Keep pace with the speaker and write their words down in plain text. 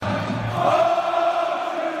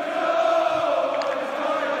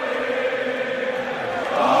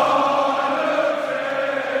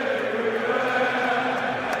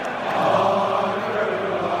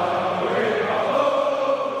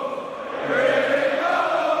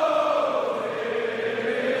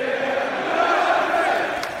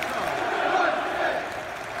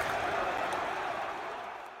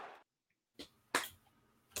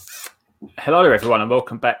Hello, everyone, and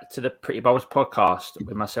welcome back to the Pretty Bowls podcast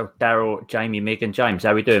with myself, Daryl, Jamie, Mig, and James.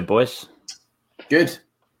 How are we doing, boys? Good.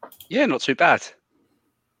 Yeah, not too bad.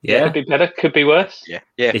 Yeah, could be better, could be worse. Yeah,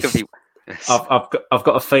 This- could be worse. I've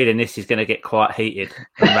got a feeling this is going to get quite heated.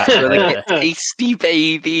 Tasty,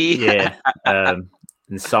 baby. Yeah, and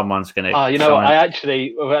someone's going to. Oh, you know what? I've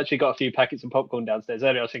actually got a few packets of popcorn downstairs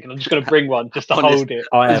earlier. I was thinking I'm just going to bring one just to hold it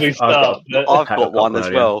as we start. I've got one as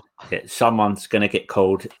well. Yeah, someone's going to get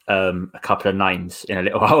called a couple of names in a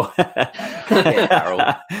little while,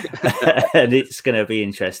 and it's going to be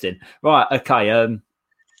interesting. Right? Okay.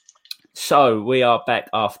 So we are back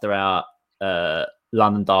after our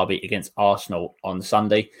London derby against Arsenal on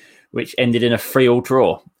Sunday, which ended in a 3-3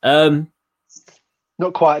 draw.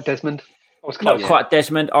 Not quite, Desmond. I was close. Not quite,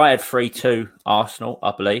 Desmond. I had 3-2 Arsenal,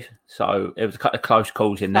 I believe. So it was a couple of close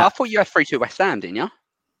calls in that. I thought you had 3-2 West Ham, didn't you?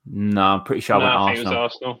 No, I'm pretty sure I went think Arsenal.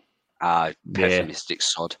 it was Arsenal. Pessimistic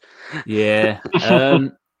sod. Yeah.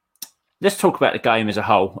 Let's talk about the game as a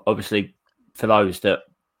whole. Obviously, for those that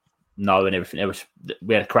know and everything,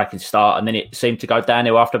 we had a cracking start, and then it seemed to go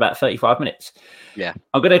downhill after about 35 minutes. Yeah.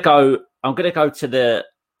 I'm gonna go to the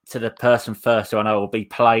person first, who I know will be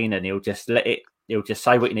plain, and he'll just say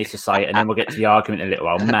what he needs to say, and then we'll get to the argument in a little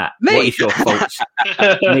while. Matt, what is your thoughts?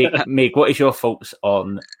 Mig, what is your thoughts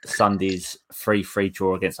on Sunday's 3-3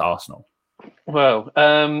 draw against Arsenal? Well,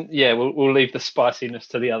 we'll leave the spiciness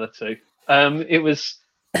to the other two. It was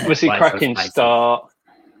a cracking start.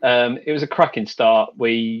 It was a cracking start.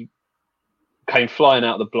 We came flying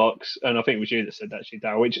out of the blocks, and I think it was you that said that, actually,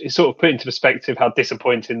 Darryl, which is sort of put into perspective how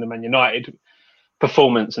disappointing the Man United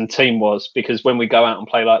performance and team was, because when we go out and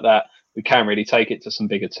play like that, we can really take it to some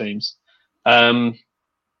bigger teams. I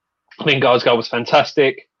think Lingard's goal was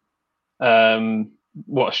fantastic. What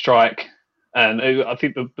a strike. And I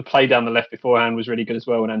think the play down the left beforehand was really good as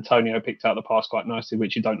well, and Antonio picked out the pass quite nicely,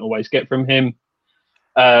 which you don't always get from him.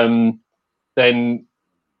 Then,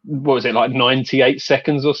 what was it, like 98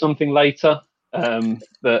 seconds or something later?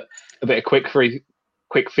 That a bit of quick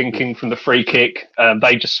thinking from the free kick.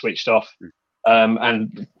 They just switched off.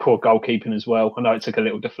 And poor goalkeeping as well. I know it took a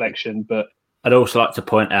little deflection, but I'd also like to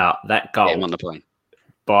point out that goal on the plane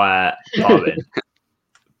by Bowen.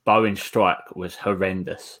 Bowen's strike was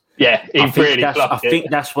horrendous. Yeah, I think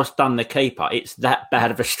that's what's done the keeper. It's that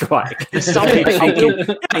bad of a strike. Some people thinking,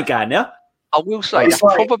 "Hey, going now." I will say that's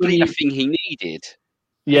probably the thing he needed.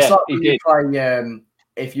 Yeah, it's like he when did. you play,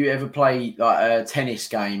 if you ever play like a tennis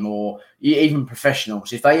game or even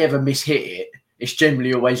professionals, if they ever mishit it, it's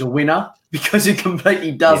generally always a winner because it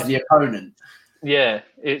completely does the opponent. Yeah,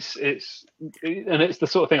 it's the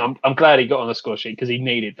sort of thing. I'm glad he got on the score sheet because he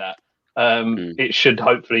needed that. It should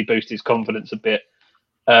hopefully boost his confidence a bit.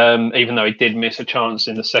 Even though he did miss a chance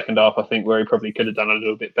in the second half, I think, where he probably could have done a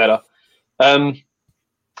little bit better. And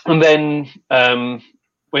then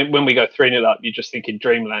when we go 3-0 up, you're just thinking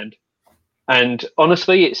dreamland. And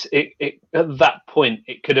honestly, it at that point,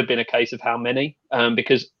 it could have been a case of how many,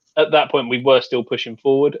 because at that point we were still pushing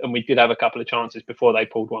forward, and we did have a couple of chances before they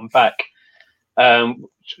pulled one back.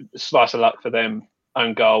 Slice of luck for them,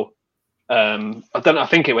 own goal. I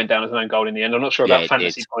think it went down as an own goal in the end. I'm not sure about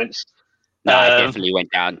fantasy points. No, it definitely went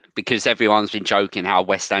down because everyone's been joking how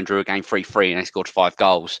West Ham drew a game 3-3 and they scored 5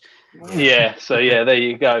 goals. Yeah, so there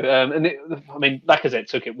you go. Lacazette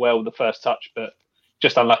took it well the first touch, but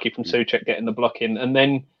just unlucky from Souček getting the block in, and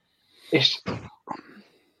then it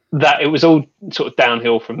was all sort of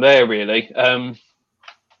downhill from there, really. I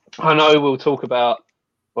know we'll talk about,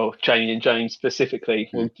 Jamie and James specifically.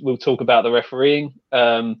 We'll talk about the refereeing.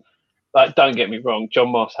 Don't get me wrong, John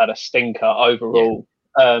Moss had a stinker overall.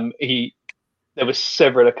 Yeah. There were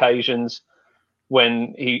several occasions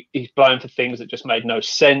when he's blown for things that just made no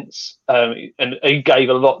sense, and he gave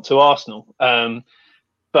a lot to Arsenal.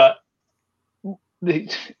 But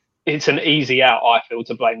it's an easy out, I feel,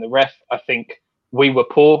 to blame the ref. I think we were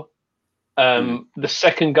poor. The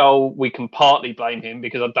second goal, we can partly blame him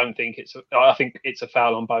because I think it's a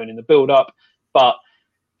foul on Bone in the build-up. But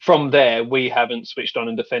from there, we haven't switched on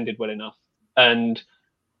and defended well enough. And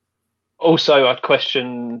also, I'd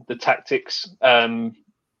question the tactics.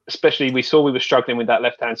 Especially, we saw we were struggling with that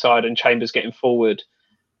left-hand side and Chambers getting forward.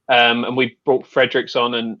 And we brought Fredericks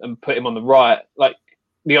on and put him on the right. Like,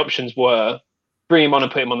 the options were bring him on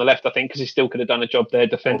and put him on the left, I think, because he still could have done a job there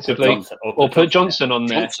defensively. Or put Johnson on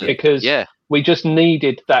there. Because we just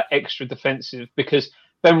needed that extra defensive, because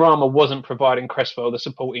Ben Rama wasn't providing Cresswell the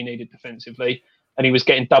support he needed defensively, and he was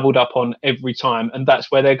getting doubled up on every time, and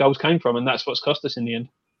that's where their goals came from, and that's what's cost us in the end.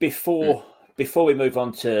 Before we move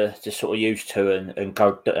on to sort of use to and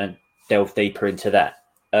go and delve deeper into that,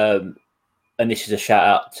 and this is a shout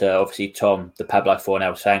out to obviously Tom, the Pablo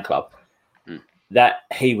Fornells fan club. that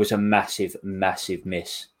he was a massive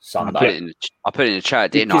miss Sunday. I put it in the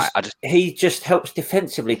chat, didn't I? He just helps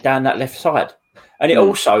defensively down that left side. And it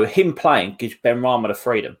also, him playing gives Ben Rama the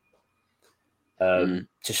freedom to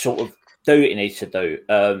sort of do what he needs to do.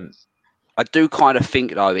 I do kind of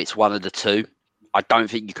think, though, it's one of the two. I don't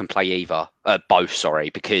think you can play both,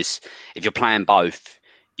 because if you're playing both,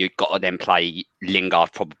 you've got to then play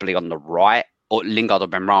Lingard probably on the right, or Lingard or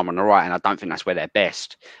Ben Rama on the right, and I don't think that's where they're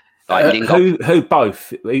best. Like who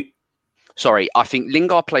both? Sorry, I think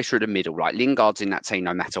Lingard plays through the middle. Like, Lingard's in that team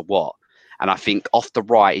no matter what. And I think off the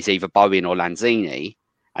right is either Bowen or Lanzini,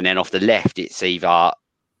 and then off the left it's either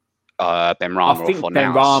Ben Rama or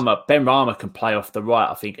Fornals. Ben Rama can play off the right,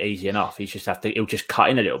 I think, easy enough. He'll just cut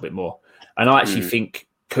in a little bit more. And I actually think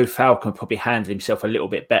Kufal can probably handle himself a little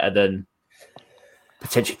bit better than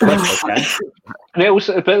potentially Cresswell can. And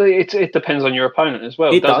it depends on your opponent as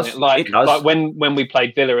well, doesn't it? Like when we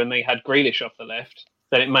played Villa and they had Grealish off the left,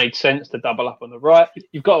 then it made sense to double up on the right.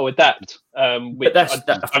 You've got to adapt, which I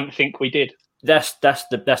don't think we did. That's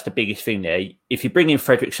the biggest thing there. If you bring in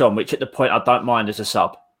Fredericks on, which at the point I don't mind as a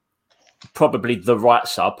sub, probably the right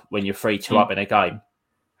sub when you're 3-2 up in a game.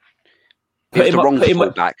 Put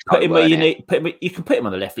him where you need. You can put him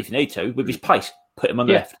on the left if you need to with his pace. Put him on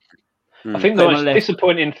the left. I think the most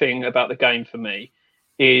disappointing thing about the game for me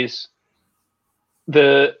is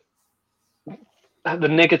the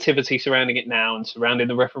negativity surrounding it now and surrounding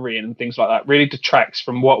the referee and things like that really detracts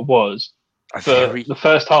from what was for the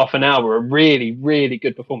first half an hour a really, really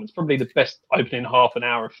good performance. Probably the best opening half an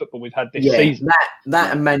hour of football we've had this season.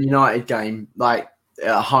 That and Man United game, like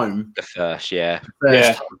at home, the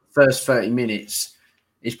first 30 minutes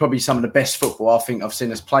is probably some of the best football I think I've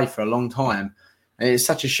seen us play for a long time. And it's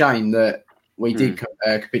such a shame that we did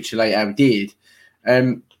capitulate how we did.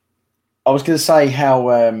 I was going to say how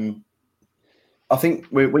I think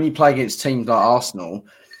when you play against teams like Arsenal,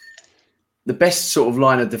 the best sort of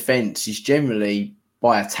line of defence is generally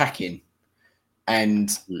by attacking.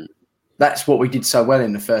 And that's what we did so well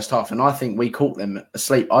in the first half. And I think we caught them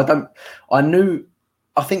asleep. I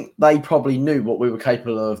think they probably knew what we were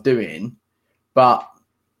capable of doing, but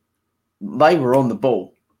they were on the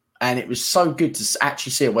ball. And it was so good to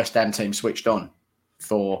actually see a West Ham team switched on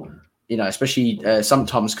for, especially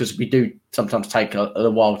sometimes, because we do sometimes take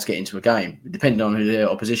a while to get into a game, depending on who the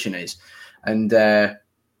opposition is. And it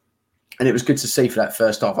was good to see for that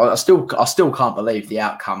first half. I still can't believe the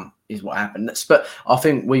outcome is what happened. But I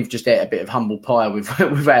think we've just ate a bit of humble pie with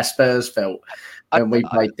our Spurs felt when we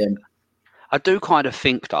played them. I do kind of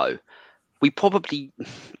think, though, we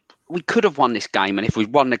could have won this game, and if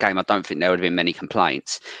we'd won the game, I don't think there would have been many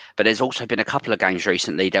complaints. But there's also been a couple of games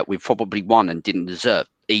recently that we've probably won and didn't deserve,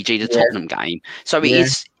 e.g. the Tottenham game. So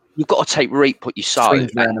you've got to reap what you sow.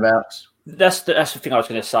 That's the thing I was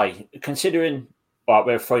going to say. Considering we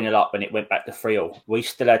were 3-0 up when it went back to 3-0, we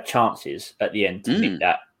still had chances at the end to nick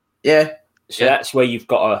that. Yeah. So that's where you've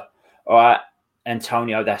got to, all right,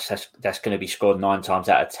 Antonio, that's going to be scored 9 times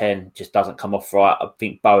out of 10, just doesn't come off right. I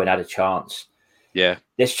think Bowen had a chance. Yeah,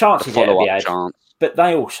 there's chances there to be had, but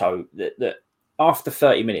they also that after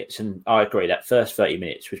 30 minutes, and I agree that first 30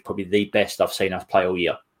 minutes was probably the best I've seen us play all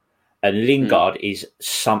year. And Lingard is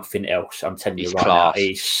something else. I'm telling you right now,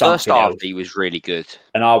 he's something first half, else. He was really good,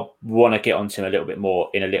 and I want to get onto him a little bit more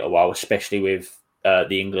in a little while, especially with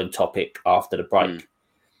the England topic after the break.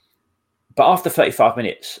 But after 35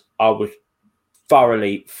 minutes, I was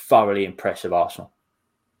thoroughly impressed with Arsenal.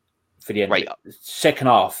 For the end of it. Second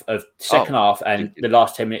half and the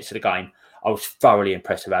last 10 minutes of the game, I was thoroughly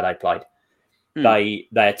impressed with how they played. They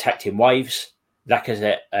attacked in waves.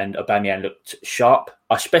 Lacazette and Aubameyang looked sharp,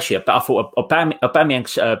 especially. But I thought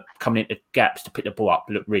Aubameyang's coming into gaps to pick the ball up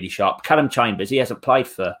looked really sharp. Callum Chambers, he hasn't played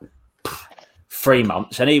for 3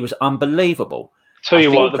 months, and he was unbelievable. Tell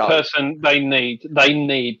you what, the person they need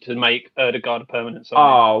to make Ødegaard a permanent signing.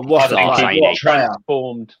 Oh, what a player!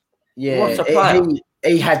 Transformed. Yeah, what a player.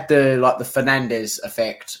 He had the Fernandes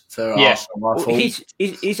effect for Arsenal.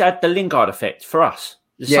 He's had the Lingard effect for us.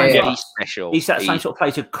 He's special. He's that same sort of player.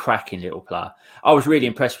 He's a cracking little player. I was really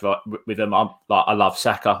impressed with him. I love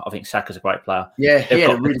Saka. I think Saka's a great player. Yeah, he had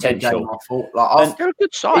a really potential. Good game, I thought. They're a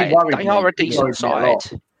good side. They are a decent side.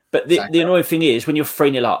 But the annoying thing is when you're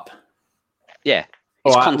 3-0 up. Yeah,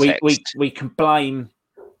 all right, we can blame.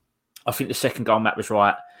 I think the second goal, Matt was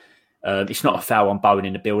right. It's not a foul on Bowen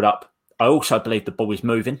in the build-up. I also believe the ball is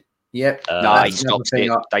moving. Yep. No, he stops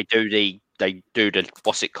it. They do the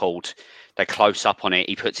what's it called? They close up on it.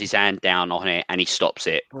 He puts his hand down on it and he stops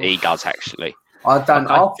it. He does actually. I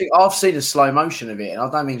think I've seen a slow motion of it, and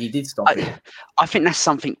I don't think he did stop it. I think that's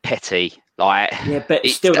something petty. Like, but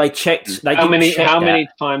still, they checked. How many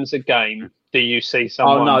times a game do you see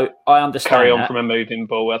someone? Oh no, I understand. Carry on from a moving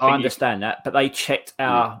ball. I understand that, but they checked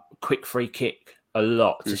our quick free kick a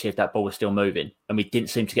lot to see if that ball was still moving, and we didn't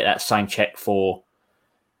seem to get that same check for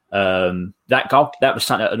that goal. That was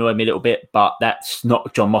something that annoyed me a little bit, but that's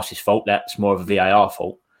not John Moss's fault. That's more of a VAR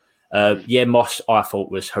fault. Moss, I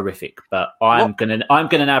thought was horrific, but I'm gonna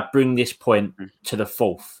now bring this point to the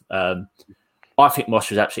fourth. I think Moss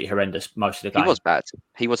was absolutely horrendous most of the game. He was bad.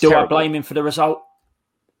 He was. Do terrible. I blame him for the result?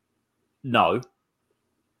 No.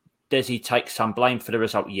 Does he take some blame for the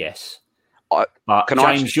result? Yes. But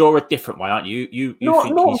James, you're a different way, aren't you? You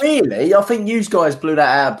not really. I think you guys blew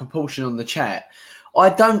that out of proportion on the chat. I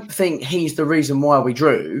don't think he's the reason why we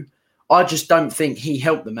drew. I just don't think he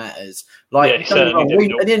helped the matters. Like, at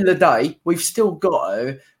the end of the day, we've still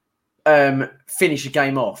got to finish a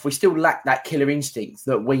game off. We still lack that killer instinct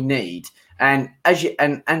that we need. And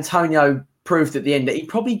and Antonio proved at the end that he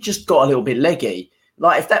probably just got a little bit leggy.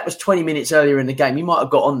 Like, if that was 20 minutes earlier in the game, he might have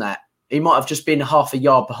got on that. He might have just been half a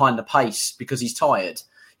yard behind the pace because he's tired.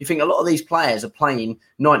 You think a lot of these players are playing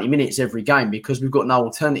 90 minutes every game because we've got no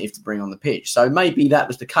alternative to bring on the pitch. So maybe that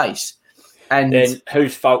was the case. And then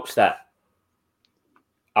whose fault's that?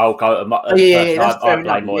 I'll go. I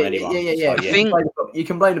blame more than anyone. Yeah. So, you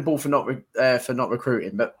can blame the ball for not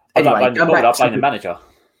recruiting, but anyway, I blame the manager.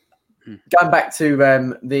 Going back to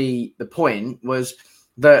the point was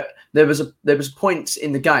that there was points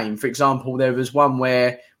in the game. For example, there was one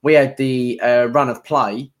where we had the run of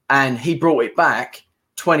play, and he brought it back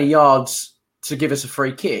 20 yards to give us a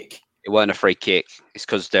free kick. It wasn't a free kick. It's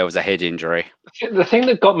because there was a head injury. The thing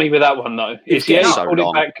that got me with that one, though, is he's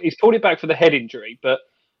pulled it back for the head injury, but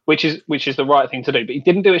which is the right thing to do. But he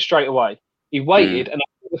didn't do it straight away. He waited and I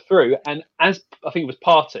pulled through, and as I think it was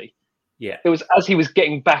Partey. Yeah, it was as he was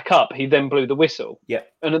getting back up, he then blew the whistle. Yeah,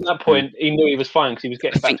 and at that point, he knew he was fine because he was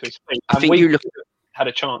getting back to his feet. I think we had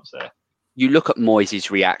a chance there. You look at Moyes'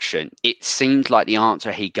 reaction. It seemed like the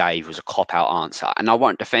answer he gave was a cop-out answer, and I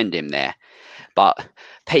won't defend him there. But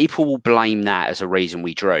people will blame that as a reason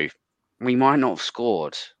we drew. We might not have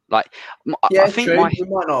scored. I think true. We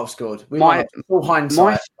might not have scored. We might have full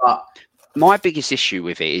hindsight. My biggest issue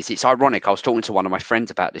with it is it's ironic. I was talking to one of my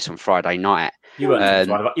friends about this on Friday night. You weren't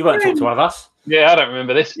talking to one of us. Yeah, I don't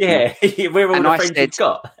remember this. Yeah, we're all the friends you've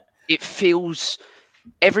got. It feels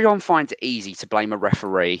everyone finds it easy to blame a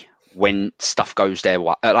referee when stuff goes their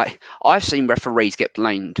way. Like, I've seen referees get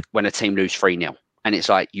blamed when a team lose 3-0. And it's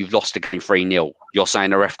like, you've lost the game 3-0. You're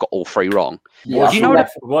saying the ref got all 3 wrong. Yeah, No.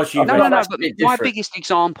 But my biggest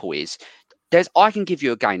example is I can give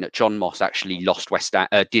you a game that John Moss actually lost West Ham,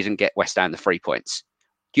 didn't get West Ham the 3 points.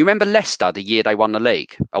 Do you remember Leicester the year they won the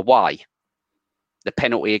league away? The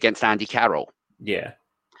penalty against Andy Carroll. Yeah,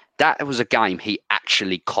 that was a game he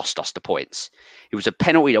actually cost us the points. It was a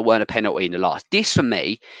penalty that weren't a penalty in the last. This for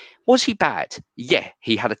me, was he bad? Yeah,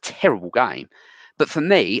 he had a terrible game. But for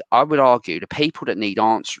me, I would argue the people that need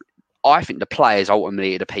answers, I think the players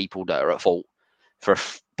ultimately are the people that are at fault for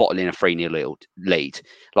bottling a 3-0 lead.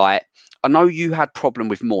 Like, I know you had problem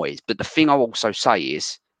with Moyes, but the thing I'll also say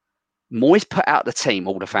is Moyes put out the team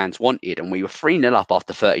all the fans wanted, and we were 3-0 up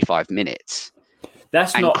after 35 minutes.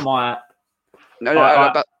 That's not my...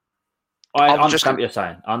 but I understand what you're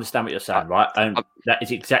saying. I understand what you're saying, right? And that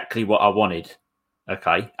is exactly what I wanted.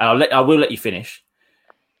 Okay, and I will let you finish.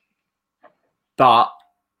 But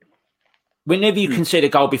whenever you concede a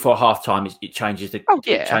goal before half time, it changes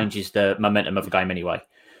the momentum of the game anyway.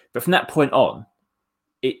 But from that point on,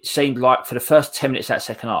 it seemed like for the first 10 minutes of that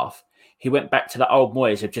second half, he went back to the old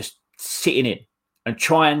Moyes of just sitting in and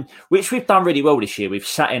trying, which we've done really well this year. We've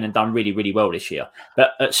sat in and done really, really well this year.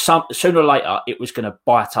 But sooner or later, it was going to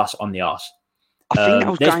bite us on the arse.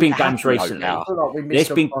 There's been games recently.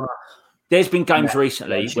 There's been games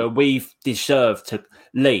recently where we've deserved to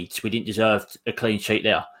lead. We didn't deserve a clean sheet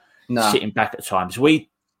there. No. Sitting back at times. We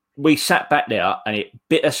sat back there and it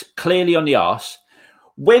bit us clearly on the arse.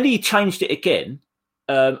 When he changed it again,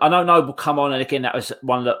 I know Noble come on, and again, that was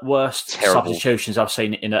one of the worst substitutions I've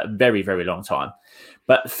seen in a very, very long time.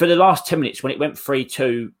 But for the last 10 minutes, when it went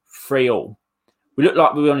 3-2, 3-3, we looked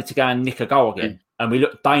like we wanted to go and nick a goal again, and we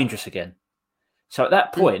looked dangerous again. So at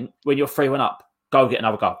that point, when you're 3-1 up, go get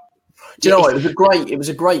another goal. Do you know what? It was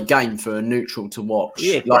a great game for a neutral to watch.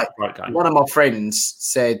 Yeah, great game. One of my friends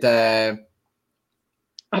said, I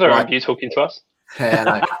don't remember you talking to us.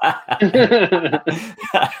 Yeah,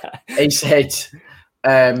 he said,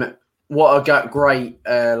 what a great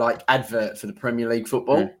advert for the Premier League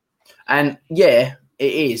football. And yeah,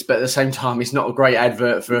 it is, but at the same time, it's not a great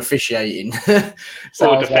advert for officiating.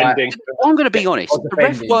 So defending. I'm going to be honest, the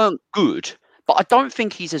refs weren't good, but I don't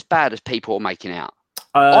think he's as bad as people are making out.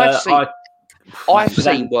 I've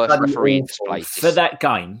seen worse refereeing displays for that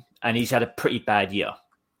game, and he's had a pretty bad year.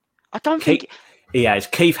 I don't think he has.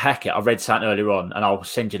 Keith Hackett, I read something earlier on, and I'll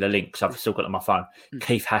send you the link because I've still got it on my phone.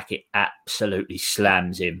 Keith Hackett absolutely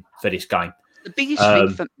slams him for this game. The biggest thing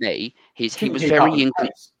for me is he was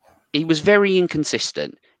very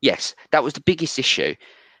inconsistent. Yes, that was the biggest issue.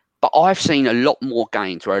 But I've seen a lot more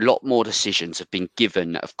games where a lot more decisions have been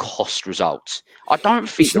given that have cost results. I don't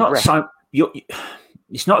think it's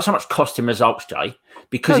not so much costing results, Jay,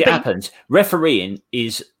 because it happens. Refereeing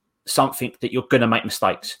is something that you're going to make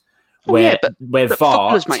mistakes. Where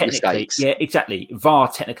VAR technically, yeah, exactly.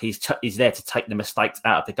 VAR technically is there to take the mistakes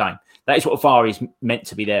out of the game. That is what VAR is meant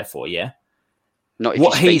to be there for. Yeah. Not if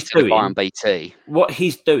what he's doing, BT. What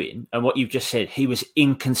he's doing, and what you've just said, he was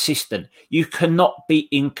inconsistent. You cannot be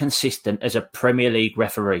inconsistent as a Premier League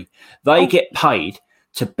referee. They get paid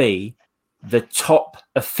to be the top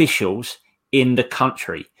officials in the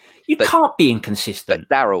country. You can't be inconsistent.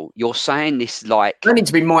 But Daryl, you're saying this like they need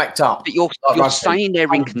to be mic'd up. But you're saying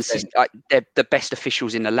they're inconsistent. Like they're the best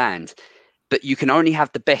officials in the land, but you can only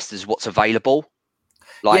have the best as what's available.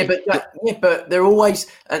 Like, but they're always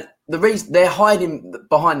the reason they're hiding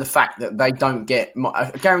behind the fact that they don't get.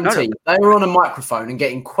 I guarantee they were on a microphone and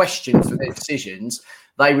getting questioned for their decisions.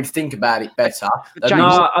 They would think about it better. James,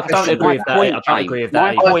 I don't agree with that. I don't agree with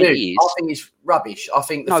that. I think it's rubbish. I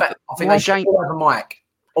think they should all have a mic.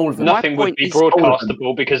 All of them. Nothing would be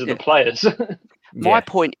broadcastable because of the players. My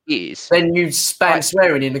point is, then you ban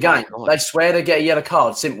swearing in the game. They swear, they get a yellow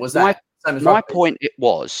card. Simple as that. My point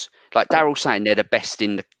was. Like Daryl's saying,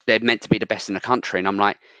 they're meant to be the best in the country, and I'm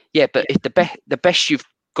like, yeah, but if the best you've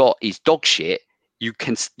got is dog shit, you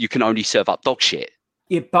can only serve up dog shit.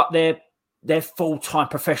 Yeah, but they're full-time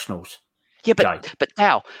professionals. Yeah, but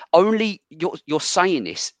now only you're saying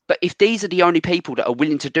this. But if these are the only people that are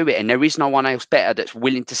willing to do it, and there is no one else better that's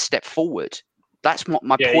willing to step forward, that's what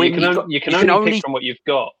my point. You can only pick from what you've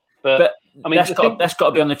got. But I mean, that's got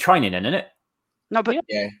to be on the training, then, isn't it? No, but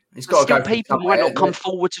it's got to go. People might not come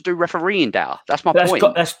forward to do refereeing now. That's my point.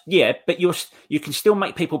 But you can still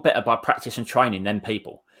make people better by practice and training than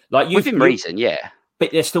people. Like within reason, yeah.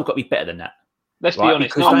 But they're still got to be better than that. Let's be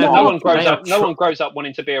honest. No one grows up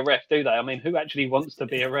wanting to be a ref, do they? I mean, who actually wants to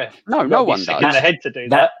be a ref? No one does. In the head to do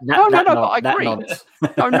that. But I agree.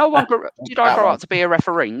 No one. You don't grow up to be a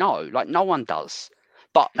referee. No, like no one does.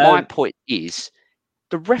 But my point is.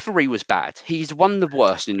 The referee was bad. He's one of the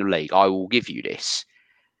worst in the league. I will give you this.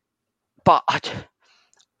 But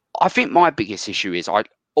I think my biggest issue is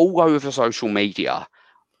all over social media,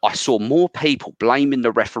 I saw more people blaming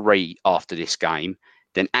the referee after this game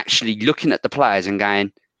than actually looking at the players and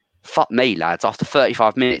going, fuck me, lads, after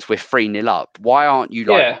 35 minutes, we're 3-0 up. Why aren't you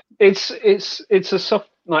like... Yeah, it's a soft...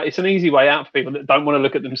 Like, it's an easy way out for people that don't want to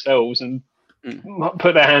look at themselves and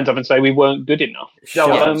put their hands up and say we weren't good enough.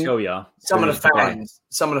 Some of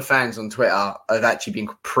the fans on Twitter have actually been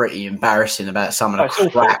pretty embarrassing about some of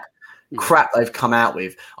the crap they've come out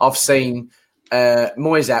with. I've seen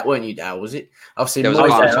Moyes out, weren't you, Dal? Was it? I've seen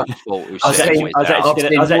Moyes out. I was actually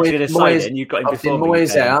going to say it, and you got him before me.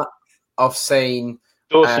 Moyes out. I've seen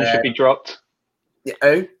Dawson should be dropped.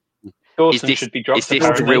 Who? Dawson should be dropped. Is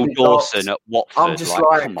this the real Dawson at Watford? I'm just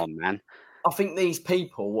like, come on, man. I think these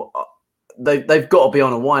people. They've got to be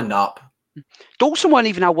on a wind-up. Dawson weren't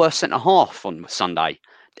even our worst centre-half on Sunday.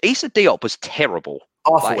 Issa Diop was terrible.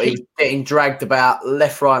 I thought he was getting dragged about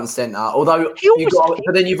left, right and centre. Although,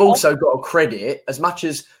 but then you've also got to credit, as much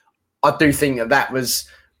as I do think that was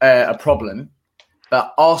a problem,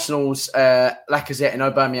 but Arsenal's Lacazette and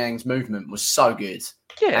Aubameyang's movement was so good.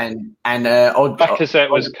 Yeah. And Lacazette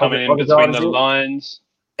was coming in between the lines.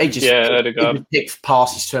 He just picked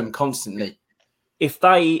passes to him constantly. If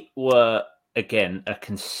they were, again, a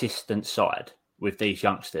consistent side with these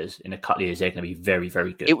youngsters in a couple of years, they're going to be very,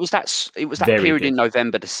 very good. It was that period in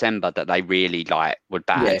November, December that they really were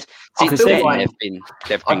bad. Yeah. Since then, they've been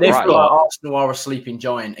great. Like Arsenal are a sleeping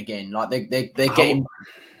giant again. Like they're getting.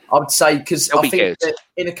 I would say because I think that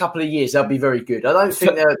in a couple of years they'll be very good. I don't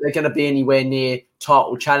think they're going to be anywhere near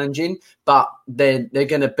title challenging, but they're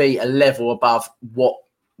going to be a level above what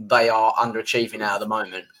they are underachieving at the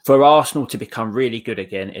moment. For Arsenal to become really good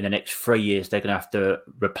again in the next 3 years, they're going to have to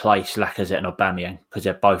replace Lacazette and Aubameyang because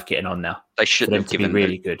they're both getting on now. They shouldn't have given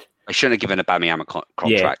really good. They shouldn't have given Aubameyang a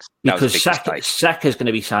contract. Yeah, because Saka's going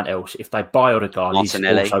to be something else. If they buy Odegaard, he's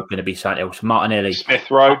also going to be something else. Martinelli, Smith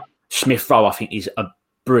Rowe, I think, is a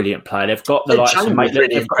brilliant player. They've got the likes of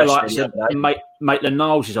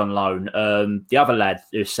Maitland-Niles is on loan. The other lad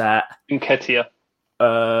who's sat Nketiah.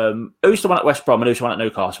 Who's the one at West Brom and who's the one at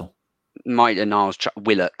Newcastle? Maitland-Niles,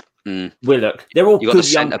 Willock. Willock. They're all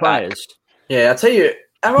good young players. Yeah, I'll tell you,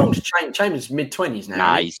 How old is Chambers? Mid-20s now.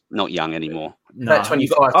 Nah, he's not young anymore. About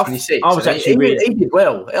 25, 26. I was actually he did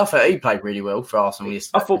well. I thought he played really well for Arsenal.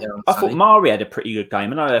 I thought Mari had a pretty good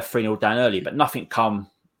game. I know they're 3-0 down early, but nothing come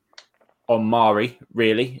on Mari,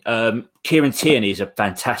 really. Kieran Tierney is a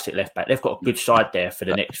fantastic left-back. They've got a good side there for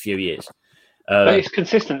the next few years. But it's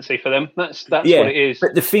consistency for them. That's what it is.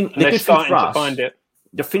 But the good starting thing for us, to find it.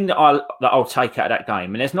 The thing that I'll take out of that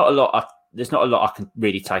game, and there's not a lot I can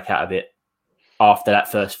really take out of it after that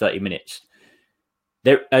first 30 minutes.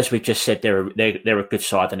 As we just said, they're a good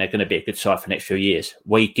side, and they're going to be a good side for the next few years.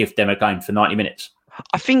 We give them a game for 90 minutes.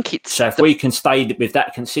 I think it's so if we can stay with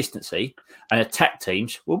that consistency and attack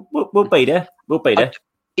teams, we'll be there. We'll be there.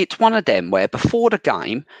 It's one of them where before the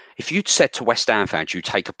game, if you'd said to West Ham fans, you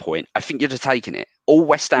take a point, I think you'd have taken it. All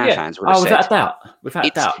West Ham fans would have said. Without a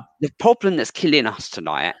doubt. The problem that's killing us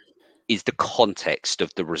tonight is the context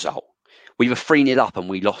of the result. We were 3-0 up and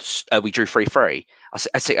we lost. We drew 3-3.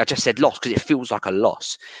 I just said loss because it feels like a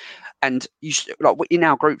loss. And in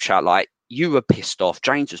our group chat, you were pissed off,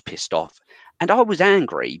 James was pissed off, and I was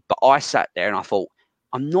angry. But I sat there and I thought,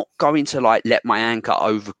 I'm not going to let my anger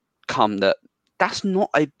overcome that. That's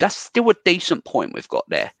still a decent point we've got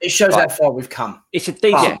there. It shows how far we've come. It's a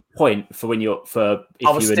decent point for when you're if you're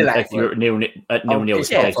at 0-0. It's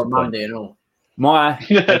a decent Monday and all.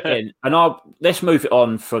 Let's move it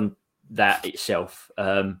on from that itself.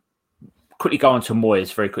 Quickly go on to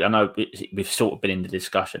Moyes very quickly. I know we've sort of been in the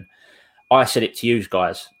discussion. I said it to you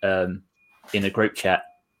guys in the group chat.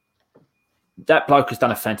 That bloke has done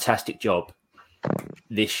a fantastic job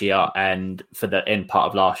this year and for the end part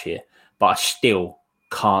of last year. But I still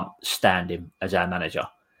can't stand him as our manager.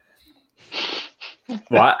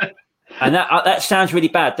 Right? And that sounds really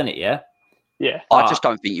bad, doesn't it? Yeah. Yeah. I just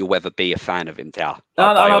don't think you'll ever be a fan of him, Dal.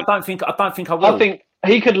 I don't think I will. I think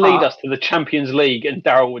he could lead us to the Champions League, and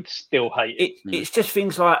Daryl would still hate it. It's just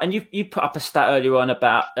things like, and you put up a stat earlier on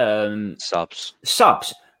about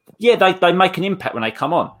subs. Yeah, they make an impact when they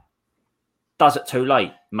come on. Does it too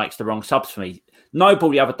late? Makes the wrong subs for me. Noble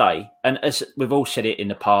the other day, and as we've all said it in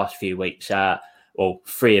the past few weeks,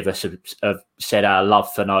 three of us have said our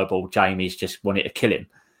love for Noble. Jamie's just wanted to kill him.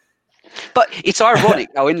 But it's ironic,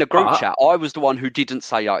 though, in the group chat, I was the one who didn't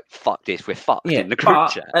say, fuck this, we're fucked in the group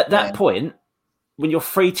chat. At that point, when you're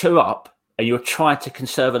 3-2 up and you're trying to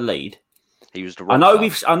conserve a lead, he was the wrong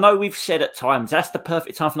I know we've said at times, that's the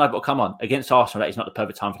perfect time for Noble to come on. Against Arsenal, that is not the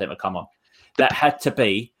perfect time for them to come on. That had to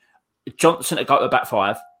be Johnson to go to the back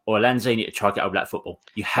five, or Lanzini to try to get over that football.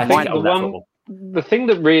 You had to get over that football. The thing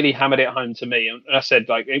that really hammered it home to me, and I said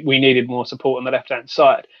we needed more support on the left-hand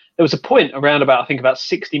side. There was a point around about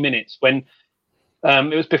 60 minutes when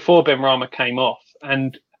it was before Benrahma came off,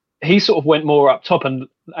 and he sort of went more up top, and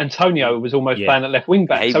Antonio was almost playing at left wing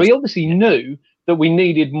back. So he obviously knew that we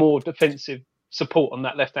needed more defensive support on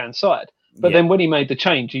that left-hand side. But then when he made the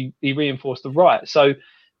change, he reinforced the right. So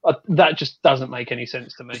that just doesn't make any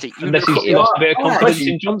sense to me, unless he's lost a bit of confidence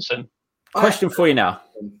in Johnson. Question for you now.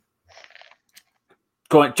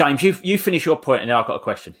 Go on, James, you finish your point and then I've got a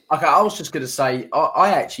question. Okay, I was just going to say, I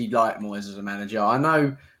actually like Moyes as a manager. I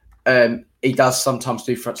know he does sometimes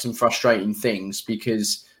do some frustrating things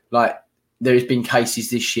because, there has been cases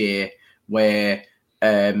this year where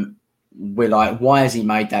we're like, why has he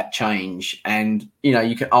made that change? And,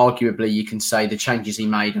 you can say the changes he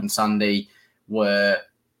made on Sunday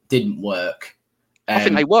didn't work. I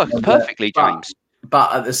think they worked perfectly, James.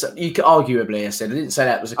 But you could arguably, I didn't say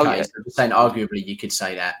that was the case. I'm just saying arguably you could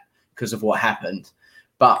say that because of what happened.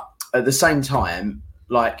 But at the same time,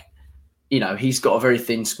 he's got a very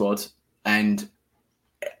thin squad, and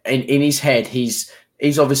in his head, he's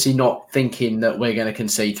obviously not thinking that we're going to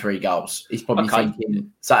concede 3 goals. He's probably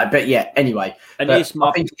thinking so. But anyway, I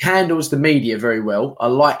think he handles the media very well. I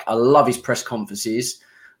love his press conferences.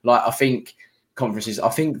 I think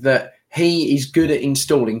that he is good at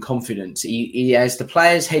installing confidence. He has the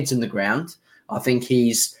players' heads in the ground. I think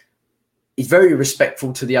he's very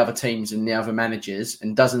respectful to the other teams and the other managers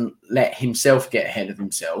and doesn't let himself get ahead of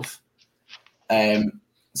himself.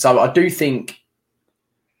 So I do think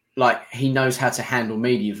he knows how to handle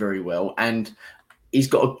media very well, and he's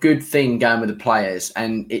got a good thing going with the players.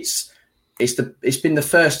 And it's been the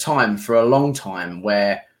first time for a long time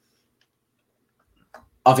where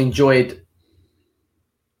I've enjoyed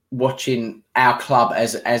watching our club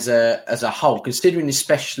as a whole, considering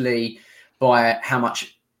especially by how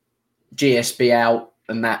much GSB out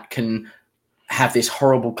and that can have this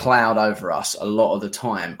horrible cloud over us a lot of the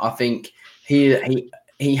time. I think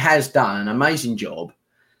he has done an amazing job,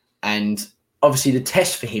 and obviously the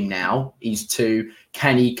test for him now is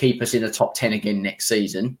can he keep us in the top 10 again next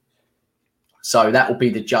season? So that will be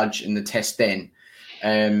the judge and the test then.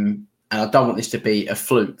 and I don't want this to be a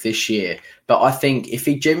fluke this year. But I think if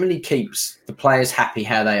he generally keeps the players happy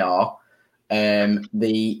how they are,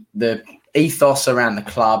 the ethos around the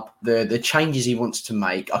club, the changes he wants to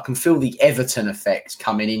make, I can feel the Everton effect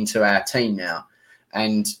coming into our team now.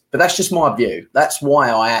 But that's just my view. That's why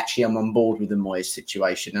I actually am on board with the Moyes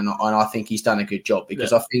situation, and I think he's done a good job,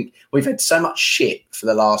 because I think we've had so much shit for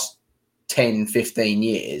the last 10, 15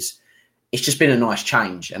 years. It's just been a nice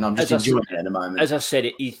change, and I'm just enjoying it at the moment. As I said,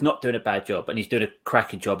 he's not doing a bad job, and he's doing a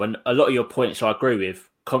cracking job. And a lot of your points I agree with.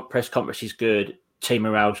 Press conference is good, team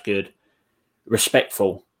morale's good,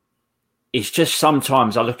 respectful. It's just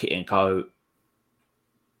sometimes I look at it and go,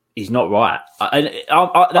 he's not right.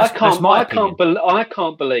 I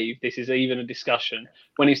can't believe this is even a discussion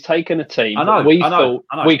when he's taken a team thought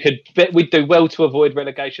we'd do well to avoid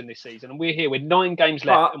relegation this season, and we're here with 9 games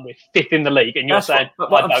left and we're 5th in the league, and you're saying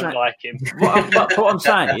I don't like him. What I'm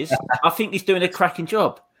saying is, I think he's doing a cracking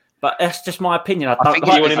job, but that's just my opinion. I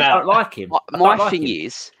don't like him. My thing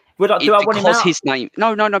is, do I want him out? His name?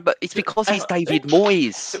 No, but it's because he's David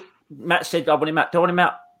Moyes. Matt said I want him out. Do I want him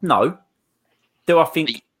out? No. Do I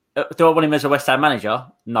think? Do I want him as a West Ham manager?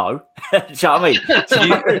 No. Do you know what I mean?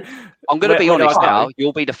 I'm going to be honest now.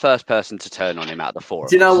 You'll be the first person to turn on him out of the four.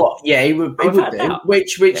 Do you know what? Yeah, he would do.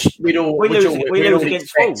 Which we'd all lose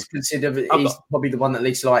against Wolves. Consider he's probably the one that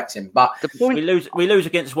least likes him. But the point, we lose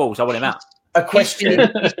against Wolves. I want him out. A question.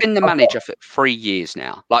 He's been the manager for 3 years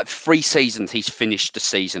now. Like 3 seasons, he's finished the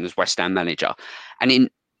season as West Ham manager, and in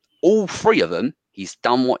all 3 of them, he's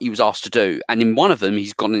done what he was asked to do, and in one of them,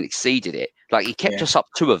 he's gone and exceeded it. Like he kept us up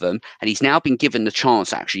 2 of them, and he's now been given the chance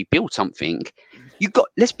to actually build something.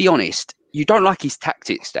 Let's be honest, you don't like his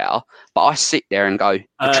tactics style, but I sit there and go, no.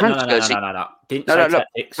 Didn't say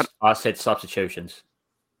tactics. I said substitutions,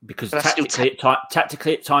 because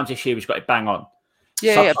tactically at times this year he's got it bang on.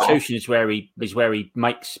 Substitution is where he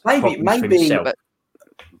makes problems for himself.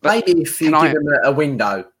 Maybe if you give him a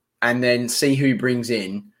window and then see who he brings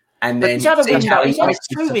in. And then Can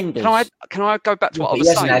I go back to what I was saying? He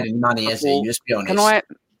hasn't had any money, has he? Let's be honest.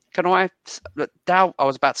 Can I? Dal, I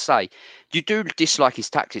was about to say, you do dislike his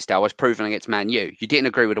tactics style as proven against Man U. You didn't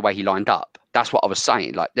agree with the way he lined up. That's what I was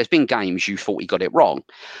saying. Like, there's been games you thought he got it wrong.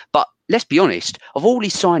 But let's be honest, of all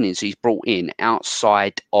these signings he's brought in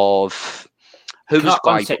outside of...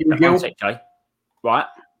 One sec, Jay. Right?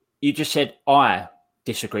 You just said I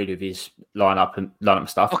disagreed with his lineup and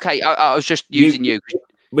stuff. Okay, I was just using you.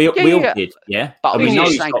 We all did, yeah. But I'm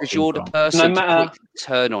just saying, because you're the person to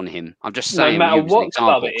turn on him. I'm just saying, no matter what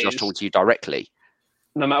club it is, I was talking to you directly.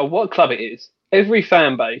 No matter what club it is, every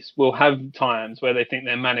fan base will have times where they think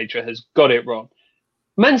their manager has got it wrong.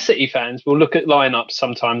 Man City fans will look at lineups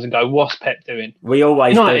sometimes and go, "What's Pep doing?" We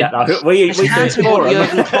always do that. We do it for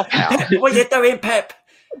him. What are you doing, Pep?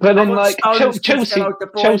 But then, like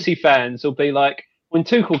Chelsea fans will be like, when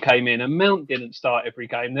Tuchel came in and Mount didn't start every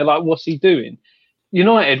game, they're like, "What's he doing?"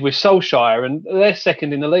 United with Solskjaer, and they're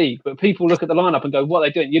second in the league, but people look at the lineup and go, "What are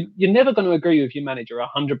they doing?" You're never going to agree with your manager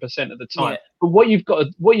 100% of the time. Yeah. But what you've got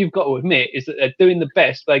to admit is that they're doing the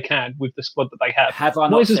best they can with the squad that they have.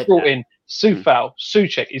 Moyes has brought in Soufal,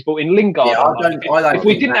 Souček. He's brought in Lingard. Yeah, if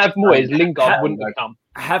we didn't have Moyes, Lingard wouldn't have come.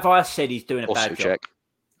 Have I said he's doing a bad job?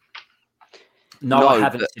 No, I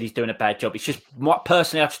haven't said he's doing a bad job. It's just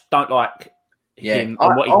personally, I just don't like. Him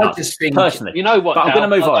and what he does, just think, personally. You know what? But I'm going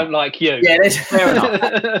to move on. I don't like you. Yeah, that's fair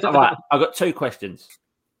enough. All right, I've got 2 questions.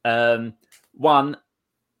 One,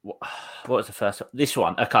 what was the first one? This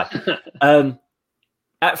one. Okay. At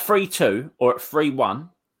 3-2 or at 3-1,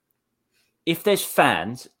 if there's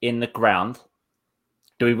fans in the ground,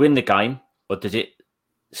 do we win the game, or does it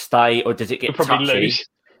stay, or does it get touchy? Lose.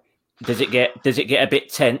 Does it get a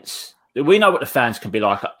bit tense? We know what the fans can be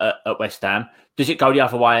like at West Ham. Does it go the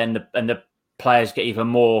other way, and the players get even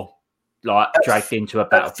more like dragged into a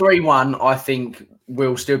battle? 3-1, I think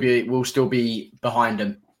we'll still be behind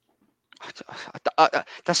them.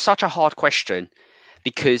 That's such a hard question,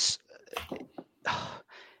 because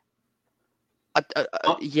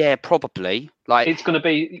yeah, probably. Like, it's going to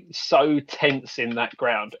be so tense in that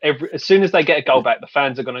ground. As soon as they get a goal back, the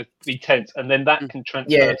fans are going to be tense, and then that can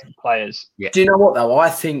transfer to the players. Yeah. Do you know what though? I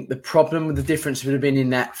think the problem with the difference would have been in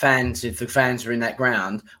that fans, if the fans were in that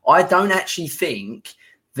ground. I don't actually think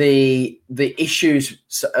the issues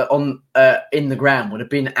on in the ground would have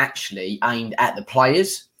been actually aimed at the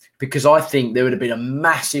players, because I think there would have been a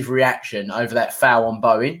massive reaction over that foul on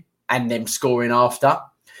Bowen and them scoring after.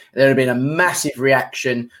 There would have been a massive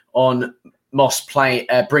reaction on Moss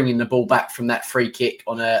bringing the ball back from that free kick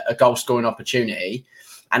on a goal-scoring opportunity.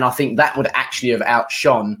 And I think that would actually have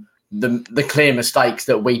outshone the clear mistakes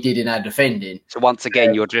that we did in our defending. So once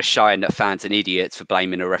again, you're just showing that fans are idiots for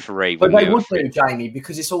blaming a referee. But they would do, Jamie,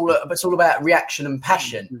 because it's all about reaction and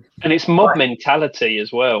passion, and it's mob mentality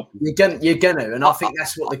as well. You're gonna, and I think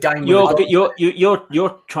that's what the game.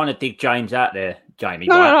 You're trying to dig James out there, Jamie.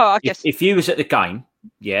 No, right? no, I guess if you was at the game,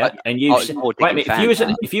 and you wait a minute,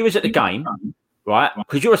 if you was at the game, right?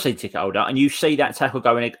 Because you're a season ticket holder, and you see that tackle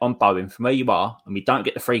going on Bowen from where you are, and we don't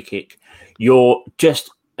get the free kick, you're just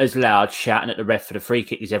as loud shouting at the ref for the free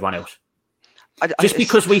kick as everyone else. Just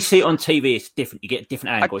because we see it on TV, it's different. You get a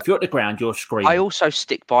different angle. If you're at the ground, you're screaming. I also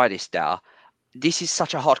stick by this, Dar. This is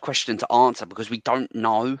such a hard question to answer because we don't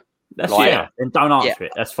know. That's then don't answer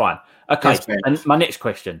it. That's fine. Okay, and my next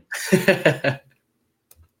question.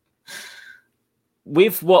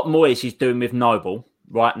 With what Moyes is doing with Noble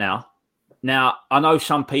right now, I know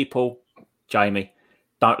some people, Jamie,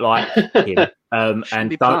 don't like him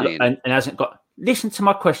and hasn't got... Listen to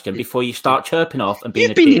my question before you start chirping off and being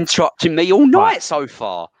You've been interrupting me all night so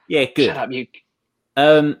far. Yeah, good. Shut up, you...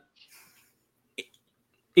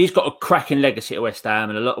 He's got a cracking legacy at West Ham,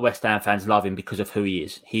 and a lot of West Ham fans love him because of who he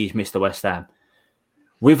is. He's Mr. West Ham.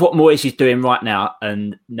 With what Moyes is doing right now,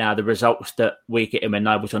 and now the results that we get him when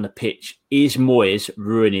Noble's on the pitch, is Moyes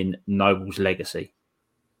ruining Noble's legacy?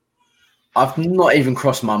 I've not even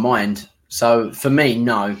crossed my mind. So for me,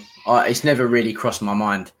 no. It's never really crossed my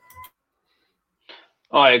mind.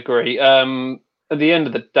 I agree. At the end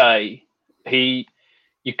of the day,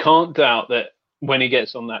 you can't doubt that when he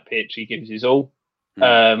gets on that pitch, he gives his all.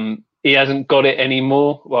 He hasn't got it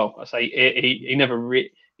anymore. Well, I say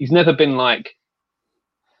he's never been like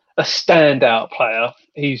a standout player.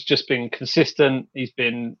 He's just been consistent. He's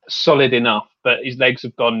been solid enough, but his legs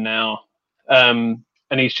have gone now, and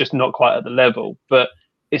he's just not quite at the level. But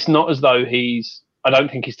it's not as though I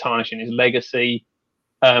don't think he's tarnishing his legacy.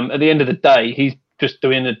 At the end of the day, he's just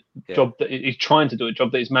doing a job that he's trying to do, a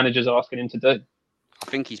job that his manager's asking him to do. I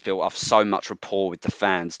think he's built up so much rapport with the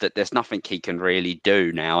fans that there's nothing he can really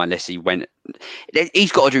do now unless he went.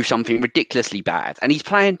 He's got to do something ridiculously bad, and he's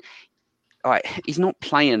playing. Right, he's not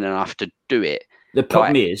playing enough to do it. The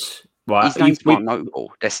problem is, right, his name's not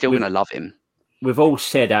notable. They're still going to love him. We've all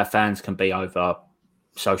said our fans can be over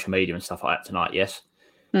social media and stuff like that tonight. Yes,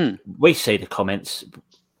 we see the comments.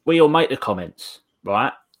 We all make the comments,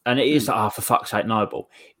 right? And it is like, for fuck's sake, Noble.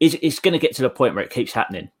 It's going to get to the point where it keeps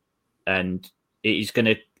happening, and it is going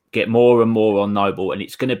to get more and more on Noble, and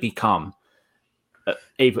it's going to become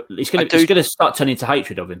it's going to start turning into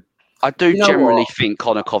hatred of him. I do generally think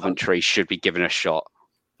Connor Coventry should be given a shot.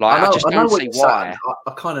 Like, I just don't see why.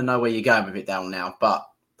 I kind of know where you're going with it, Dale, now, but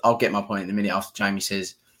I'll get my point in a minute after Jamie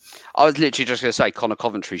says. I was literally just going to say Connor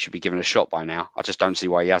Coventry should be given a shot by now. I just don't see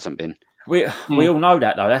why he hasn't been. We all know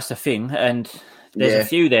that, though. That's the thing, and there's a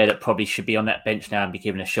few there that probably should be on that bench now and be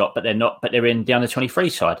given a shot, but they're not. But they're in the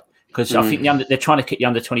under-23 side. Because I think they're trying to kick the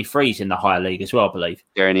under-23s in the higher league as well, I believe.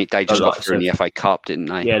 Yeah, and they just got through in the FA Cup, didn't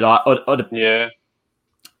they? Yeah,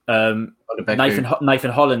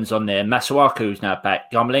 Nathan Holland's on there. Masuaku's now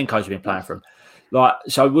back. Yarmolenko's been playing for him.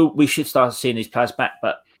 So we should start seeing these players back.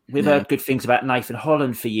 But we've heard good things about Nathan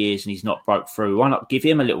Holland for years, and he's not broke through. Why not give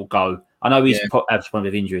him a little go? I know he's had one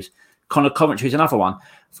with injuries. Connor Coventry's another one.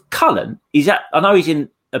 Cullen, I know he's in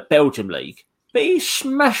a Belgium league, but he's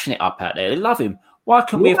smashing it up out there. They love him. Why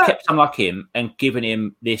can't we have kept someone like him and given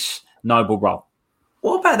him this noble role?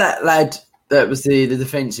 What about that lad that was the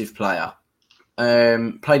defensive player?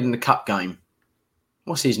 Played in the cup game.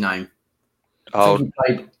 What's his name? There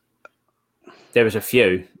was a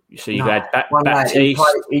few. So you had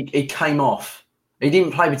Baptiste. He came off. He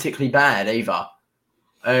didn't play particularly bad either.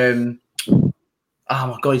 Oh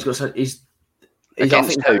my God, he's got he's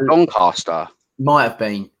against Doncaster. Might have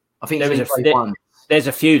been. I think there's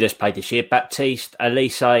a few that's played this year. Baptiste,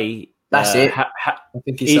 Elise. That's it. I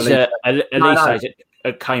think he's Elise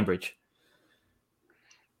at Cambridge.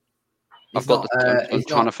 I'm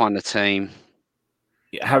trying to find the team.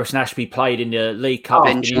 Harrison Ashby played in the League Cup.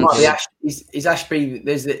 Is Ashby?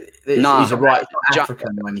 He's a right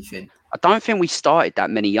African or anything. I don't think we started that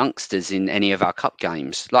many youngsters in any of our cup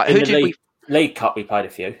games. Like League Cup, we played a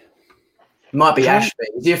few. Might be Ashby.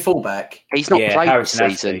 Is he a fullback? He's not played this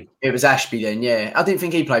season. Ashby. It was Ashby then, yeah. I didn't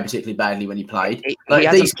think he played particularly badly when he played. He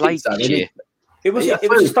hasn't played this year. It was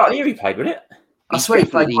the start of the year he played, wasn't it? I swear he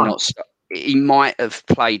played He might have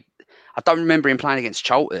played. I don't remember him playing against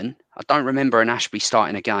Charlton. I don't remember an Ashby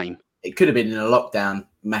starting a game. It could have been in a lockdown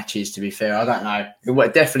matches, to be fair. I don't know.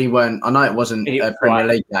 It definitely weren't. I know it wasn't a Premier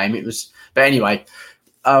League game. It was. But anyway,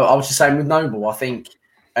 I was just saying with Noble, I think,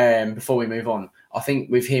 before we move on, I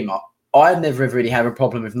think with him, I never really have a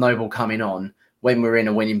problem with Noble coming on when we're in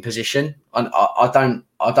a winning position. I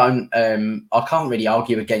I can't really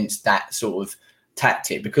argue against that sort of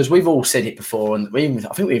tactic because we've all said it before, and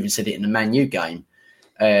I think we even said it in the Man U game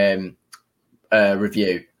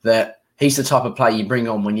review that he's the type of player you bring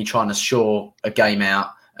on when you're trying to shore a game out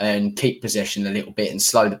and keep possession a little bit and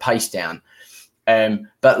slow the pace down.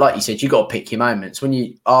 But like you said, you've got to pick your moments.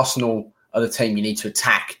 Arsenal are the team you need to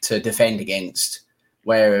attack to defend against,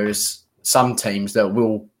 whereas some teams that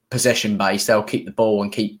will possession based, they'll keep the ball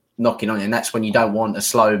and keep knocking on you, and that's when you don't want a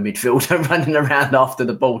slow midfielder running around after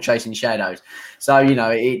the ball chasing shadows. So,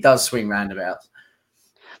 it does swing roundabouts.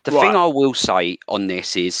 The thing I will say on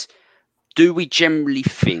this is, do we generally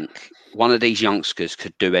think one of these youngsters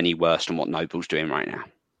could do any worse than what Noble's doing right now?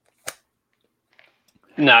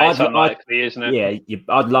 No, it's unlikely, isn't it? Yeah,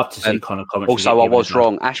 I'd love to see Conor commentary. Also, I was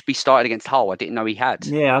wrong. Ashby started against Hull. I didn't know he had.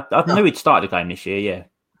 Yeah, I knew he'd started the game this year, yeah.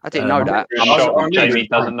 I didn't know that. I'm shocked Jamie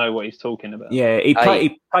doesn't know what he's talking about. Yeah, he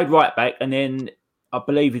played right back, and then I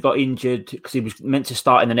believe he got injured because he was meant to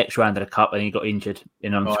start in the next round of the Cup, and he got injured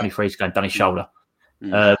in 23's game, done his shoulder.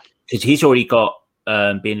 Because he's already got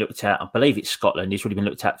being looked at, I believe it's Scotland, he's already been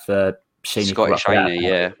looked at for senior Scottish trainer,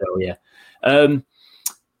 yeah.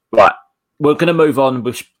 Right, we're going to move on.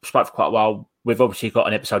 We've spoke for quite a while. We've obviously got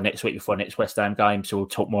an episode next week before next West Ham game, so we'll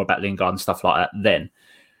talk more about Lingard and stuff like that then.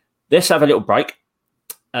 Let's have a little break.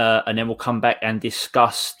 And then we'll come back and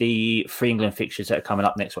discuss the 3 England fixtures that are coming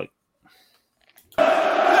up next week.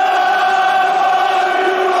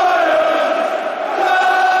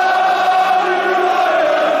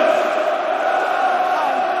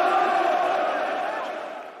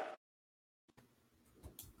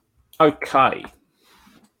 Okay.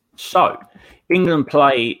 So, England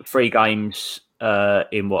play 3 games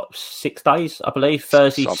in 6 days, I believe?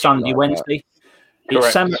 Thursday, Something Sunday, like Wednesday.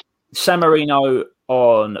 Correct. It's San Marino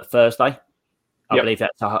on Thursday. I believe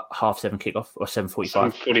that's a 7:30 kickoff or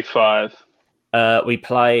 7:45. 7:45. We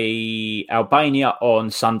play Albania on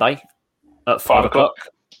Sunday at 5 o'clock,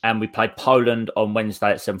 and we play Poland on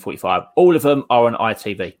Wednesday at 7:45. All of them are on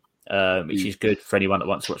ITV, which is good for anyone that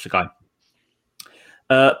wants to watch the game.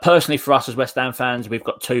 Personally, for us as West Ham fans, we've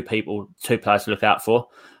got 2 players to look out for.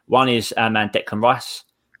 One is our man Declan Rice.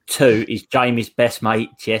 2 is Jamie's best mate,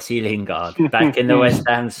 Jesse Lingard, back in the West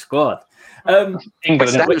Ham squad.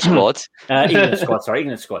 England squad.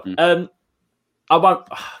 England squad.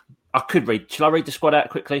 I could read. Shall I read the squad out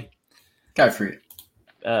quickly? Go for it.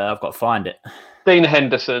 I've got to find it. Dean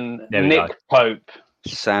Henderson, Nick Pope,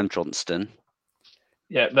 Sam Johnston.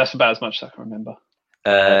 Yeah, that's about as much as I can remember.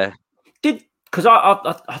 Because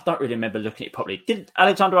I don't really remember looking at it properly. Did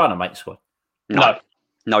Alexander Arnold make the squad?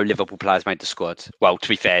 No Liverpool players made the squad. Well, to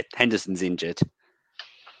be fair, Henderson's injured.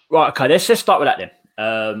 Right, okay, let's just start with that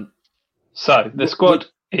then. So the squad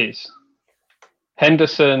is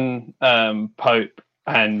Henderson, Pope,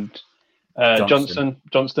 and Johnston,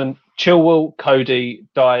 Chilwell, Cody,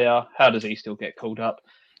 Dyer. How does he still get called up?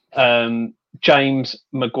 James,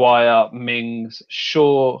 Maguire, Mings,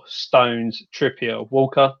 Shaw, Stones, Trippier,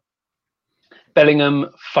 Walker,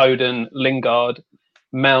 Bellingham, Foden, Lingard,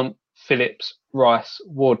 Mount, Phillips, Rice,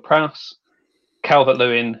 Ward-Prowse,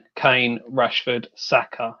 Calvert-Lewin, Kane, Rashford,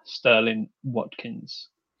 Saka, Sterling, Watkins.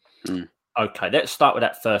 Okay, let's start with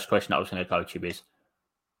that first question I was going to go to is,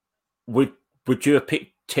 would you have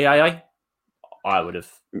picked TAA? I would have.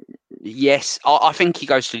 Yes, I think he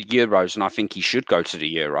goes to the Euros, and I think he should go to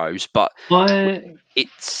the Euros, but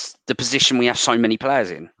it's the position we have so many players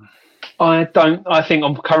in. I think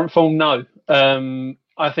on current form, no.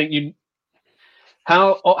 I think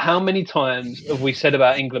How many times have we said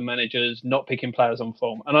about England managers not picking players on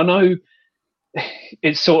form? And I know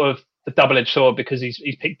it's sort of a double-edged sword because he's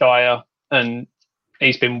picked Dyer and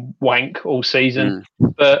he's been wank all season.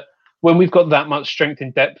 But when we've got that much strength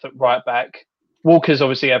in depth at right back, Walker's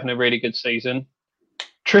obviously having a really good season.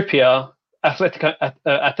 Trippier,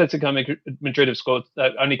 Atletico Madrid have scored,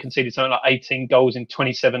 only conceded something like 18 goals in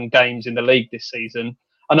 27 games in the league this season.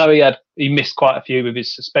 I know he missed quite a few with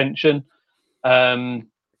his suspension.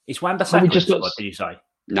 Is Wan-Bissaka in the squad, did you say?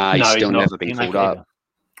 No, he's still never been called up.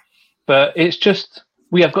 But it's just,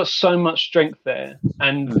 we have got so much strength there,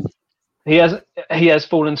 and he has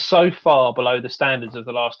fallen so far below the standards of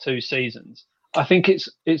the last 2 seasons. I think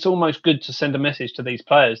it's almost good to send a message to these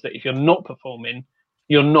players that if you're not performing,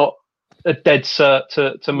 you're not a dead cert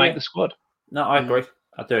to make the squad. No, I agree.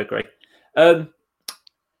 I do agree.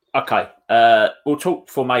 Okay, we'll talk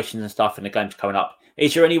formations and stuff in the games coming up.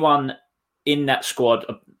 Is there anyone in that squad?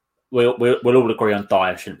 We'll all agree on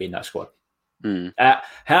Dyer shouldn't be in that squad.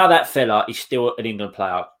 How that fella is still an England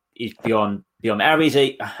player is beyond how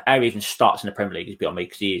he even starts in the Premier League is beyond me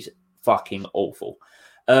because he is fucking awful.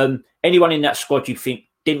 Anyone in that squad you think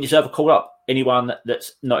didn't deserve a call up? anyone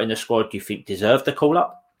that's not in the squad do you think deserved the call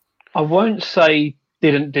up? I won't say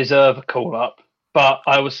didn't deserve a call up, but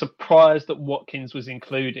I was surprised that Watkins was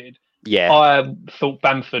included. Yeah. I thought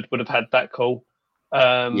Bamford would have had that call.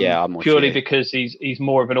 I'm purely because he's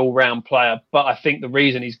more of an all-round player. But I think the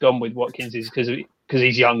reason he's gone with Watkins is because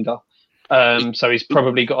he's younger. So he's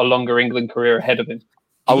probably got a longer England career ahead of him.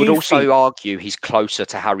 I would also argue he's closer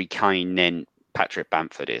to Harry Kane than Patrick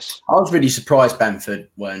Bamford is. I was really surprised Bamford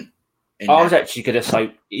weren't. I was actually going to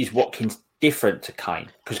say, is Watkins different to Kane?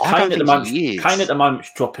 Because Kane at the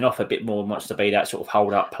moment's dropping off a bit more and wants to be that sort of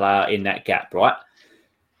hold-up player in that gap, right?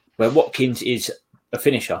 Where Watkins is a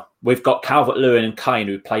finisher. We've got Calvert-Lewin and Kane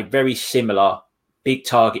who play very similar, big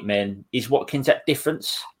target men. Is Watkins that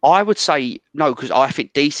difference? I would say no, because I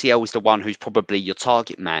think DCL is the one who's probably your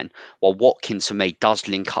target man, while Watkins for me does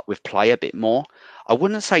link up with play a bit more. I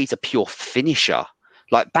wouldn't say he's a pure finisher.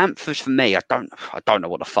 Like Bamford for me, I don't know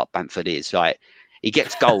what the fuck Bamford is. Like he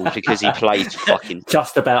gets goals because he plays fucking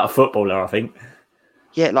just about a footballer, I think.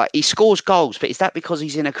 Yeah, like he scores goals, but is that because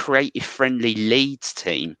he's in a creative, friendly Leeds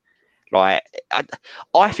team? Like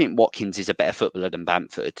I think Watkins is a better footballer than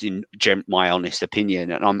Bamford, in my honest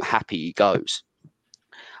opinion, and I'm happy he goes.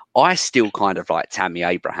 I still kind of like Tammy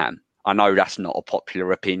Abraham. I know that's not a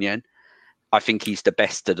popular opinion. I think he's the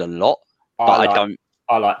best of the lot, but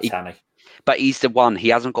I like Tammy. But he's the one, he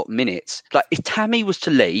hasn't got minutes. Like if Tammy was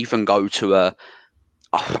to leave and go to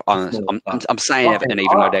I'm saying Everton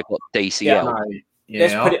even though they've got DCL.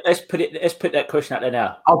 Let's put that question out there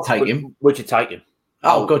now. I'll take him. Would you take him?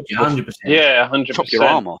 Oh god, yeah, 100%. Yeah, 100%. Chop your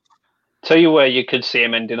arm off. Tell you where you could see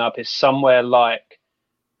him ending up is somewhere like,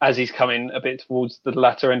 as he's coming a bit towards the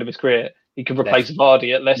latter end of his career, he could replace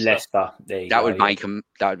Vardy at Leicester. That would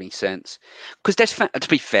make sense. Because to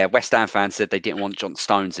be fair, West Ham fans said they didn't want John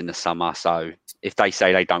Stones in the summer. So if they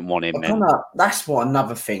say they don't want him, then that's what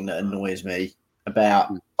another thing that annoys me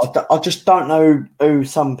about. I just don't know who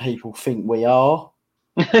some people think we are.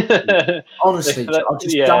 Honestly,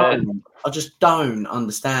 I just don't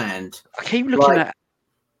understand. I keep looking at.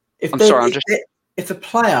 If a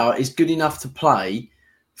player is good enough to play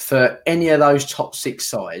for any of those top six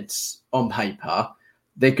sides on paper,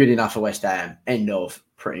 they're good enough for West Ham. End of,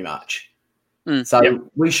 pretty much.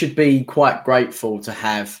 We should be quite grateful to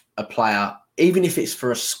have a player, even if it's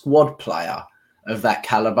for a squad player of that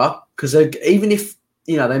caliber, because even if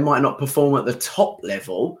they might not perform at the top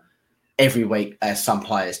level every week as some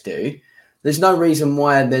players do, there's no reason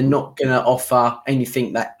why they're not going to offer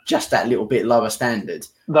anything that little bit lower standard.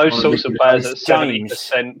 Those sorts of players at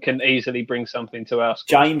 70% can easily bring something to our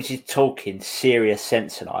squad. James is talking serious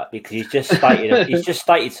sense tonight because he's just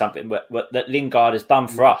stated something that Lingard has done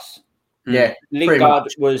for us. Yeah, Lingard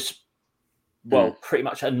was pretty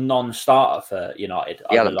much a non-starter for United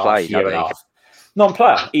over the last year and a half.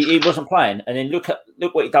 Non-player. He wasn't playing, and then look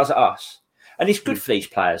what he does at us. And it's good for these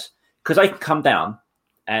players because they can come down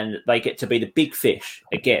and they get to be the big fish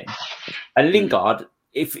again. And Lingard,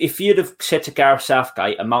 if you'd have said to Gareth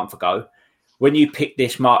Southgate a month ago, when you pick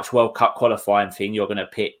this March World Cup qualifying thing, you're going to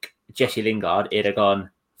pick Jesse Lingard, he'd have gone,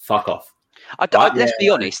 fuck off. Let's be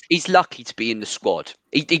honest, he's lucky to be in the squad.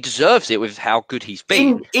 He deserves it with how good he's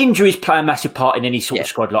been. Injuries play a massive part in any sort of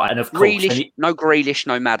squad, and of course, no Grealish,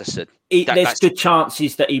 no Madison. There's good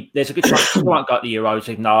chances that he won't go to the Euros.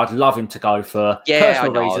 Even though I'd love him to go for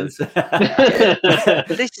personal reasons.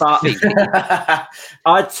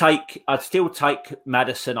 I'd still take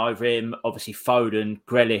Madison over him. Obviously, Foden,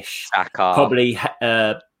 Grealish, Saka. Probably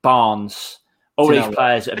Barnes. All these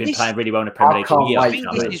players that have been playing really well in the Premier League. I think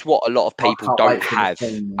this is what a lot of people don't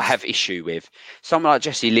have issue with. Someone like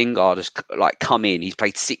Jesse Lingard has come in. He's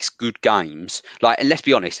played 6 good games. And let's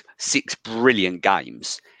be honest, 6 brilliant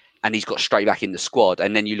games, and he's got straight back in the squad.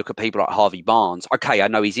 And then you look at people like Harvey Barnes. Okay, I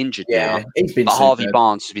know he's injured now, but Harvey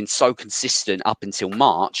Barnes has been so consistent up until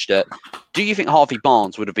March that. Do you think Harvey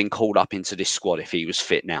Barnes would have been called up into this squad if he was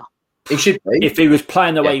fit now? He should be. If he was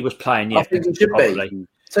playing the way he was playing, yeah, I think he should probably. Be.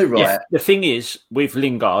 So right. Yeah, the thing is, with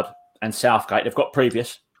Lingard and Southgate, they've got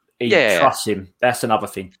previous. He trusts him. That's another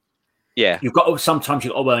thing. Yeah. Sometimes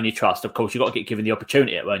you've got to earn your trust. Of course, you've got to get given the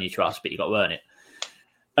opportunity to earn your trust, but you've got to earn it.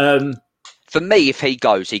 For me, if he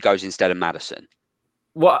goes instead of Madison.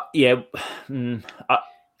 What? Yeah.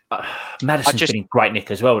 Madison's been in great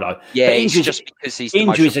nick as well, though. Yeah, it's just because he's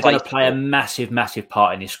injuries are going to play a massive, massive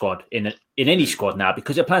part in his squad, in any squad now,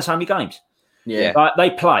 because they're playing so many games. Yeah.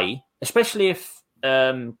 They play, especially if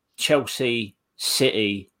Chelsea,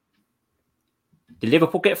 City, did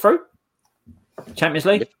Liverpool get through Champions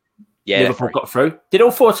League? Yeah, Liverpool got through. Did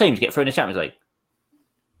all 4 teams get through in the Champions League?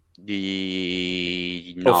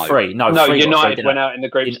 No. Or 3? No, United went out in the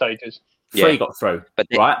group stages. Three got through. But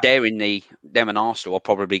right? them and Arsenal are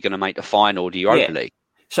probably going to make the final of the Europa League.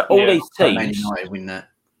 So all these teams, Man United win that.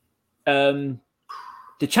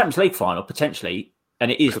 The Champions League final potentially,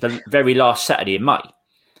 and it is the very last Saturday in May,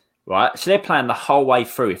 right? So they're playing the whole way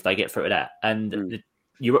through if they get through to that. And the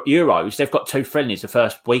Euros, they've got 2 friendlies the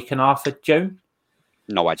first week and a half of June.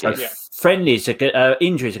 No idea. So friendlies,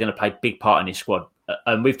 injuries are going to play a big part in this squad,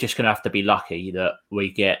 and we're just going to have to be lucky that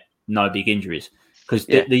we get no big injuries. Because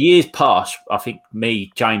the years past, I think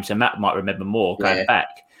me, James, and Matt might remember more going back.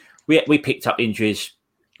 We picked up injuries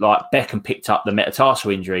like Beckham picked up the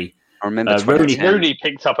metatarsal injury. I remember Rooney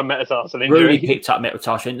picked up a metatarsal injury. Rooney picked up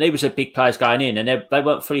metatarsal, and he was a big players going in, and they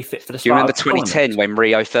weren't fully fit for the start. Do you remember 2010 when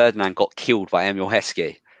Rio Ferdinand got killed by Emil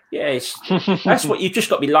Heskey? Yeah, that's what you've just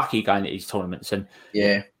got to be lucky going to these tournaments. And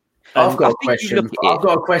I've got a question. I've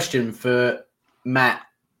got a question for Matt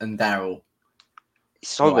and Daryl. It's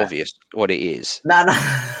so obvious what it is. No.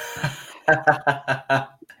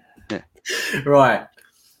 Right.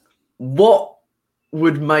 What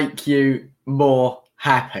would make you more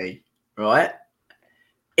happy? Right,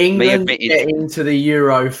 England getting to the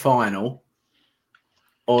Euro final,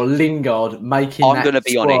 or Lingard making. I'm going to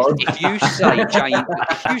be honest. If you say James,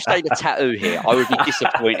 if you say the tattoo here, I would be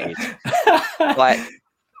disappointed. I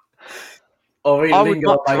would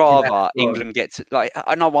much rather England get to.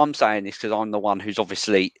 I know I'm saying this because I'm the one who's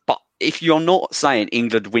obviously. But if you're not saying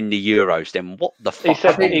England win the Euros, then what the fuck? He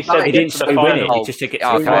said he didn't say win it. He just said get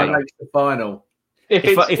to the final.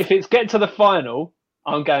 If it's get to the final,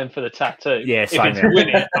 I'm going for the tattoo. Yeah, if it's win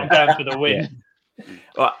it, I'm going for the win.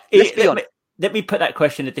 Yeah. Right. Let me put that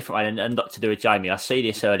question a different way, and not to do with Jamie. I see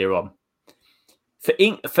this earlier on. For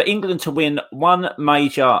England to win one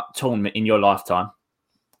major tournament in your lifetime,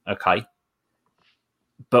 okay,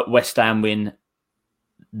 but West Ham win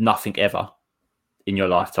nothing ever in your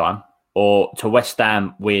lifetime, or to West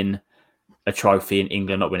Ham win a trophy and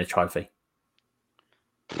England not win a trophy.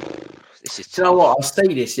 Do you know what? I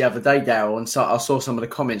see this the other day, Daryl, and so I saw some of the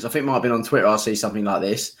comments. I think it might have been on Twitter. I see something like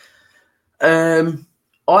this. I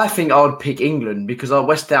think I would pick England because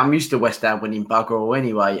I'm used to West Ham winning bugger all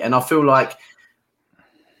anyway, and I think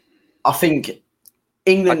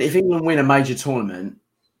England. If England win a major tournament,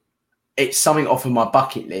 it's something off of my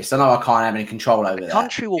bucket list. I know I can't have any control over that.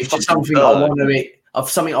 Country will it's just something I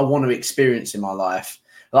want to experience in my life.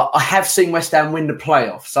 Like, I have seen West Ham win the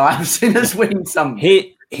playoffs, so I have seen us win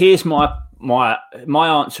something. Here's my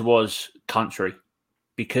answer was country,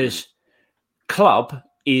 because club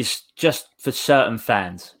is just for certain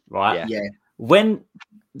fans, right? Yeah. When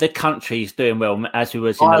the country is doing well, as we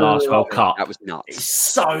was in the last World Cup, that was nuts. It's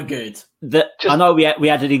so good. I know we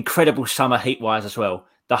had an incredible summer heat wise as well.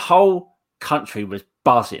 The whole country was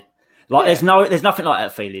buzzing. There's nothing like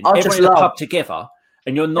that feeling. Everyone in the pub together,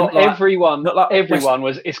 and you're not like everyone.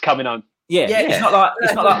 Is coming home. Yeah. It's not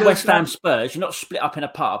like West Ham Spurs. You're not split up in a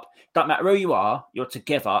pub. Don't matter who you are. You're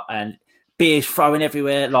together, and beers throwing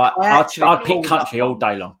everywhere. I'd pick country all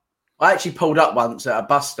day long. I actually pulled up once at a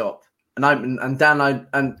bus stop and opened and download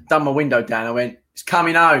and done my window down. I went, "It's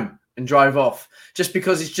coming home," and drove off. Just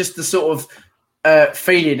because it's just the sort of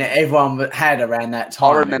feeling that everyone had around that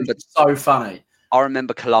time. I remember, so funny. I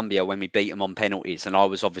remember Colombia when we beat them on penalties, and I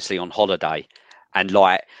was obviously on holiday, and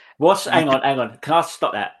hang on. Can I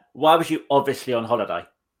stop that? Why was you obviously on holiday?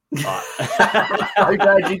 Right. I'm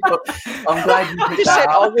glad you picked said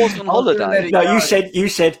I was on holiday. No, you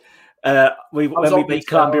said when we beat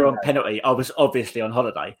Colombia on penalty, I was obviously on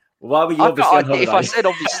holiday. Why were you obviously on holiday? If I said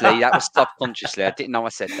obviously, that was subconsciously. I didn't know I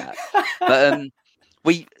said that.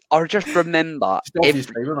 But I just remember.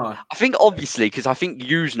 Obviously, wasn't I think obviously because I think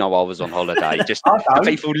you know I was on holiday. Just the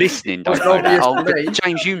people listening don't know that.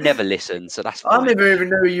 James, you never listen, so that's fine. I never even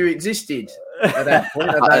knew you existed at that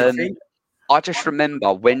point. I just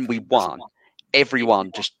remember when we won,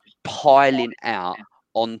 everyone just piling out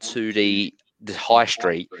onto the high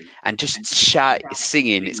street and just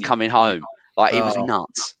singing, "It's coming home." It was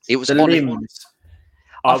nuts. It was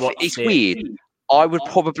it's weird. I would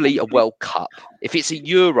probably a World Cup. If it's a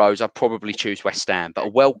Euros, I'd probably choose West Ham. But a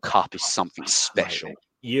World Cup is something special.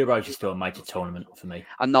 Euros is still a major tournament for me.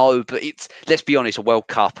 I know, but let's be honest, a World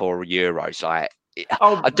Cup or a Euros, I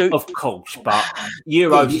do, of course, but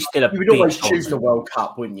Euros is still a big tournament. You would always choose the World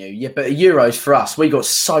Cup, wouldn't you? Yeah, but Euros for us, we got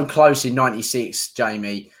so close in '96,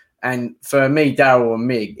 Jamie. And for me, Daryl and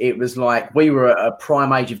Mig, it was like we were at a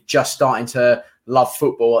prime age of just starting to love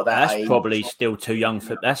football at that age. That's probably still too young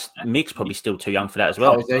for that. Mig's probably still too young for that as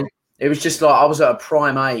well. It was just like I was at a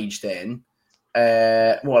prime age then.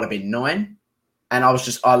 What would have been 9? And I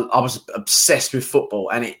was obsessed with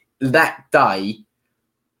football. And that day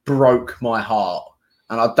broke my heart.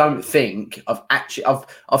 and I don't think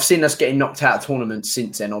I've seen us getting knocked out of tournaments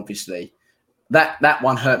since then. Obviously, that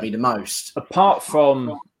one hurt me the most. Apart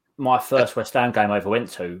from my first West Ham game I ever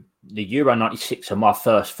went to, the Euro '96 are my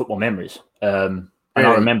first football memories. And I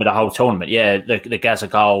remember the whole tournament. Yeah, the Gaza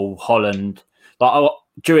goal, Holland.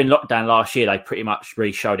 During lockdown last year, they pretty much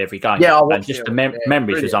re-showed every game. Yeah, and just the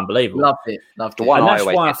memories was unbelievable. Loved it. The one I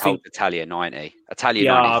always get told Italia 90.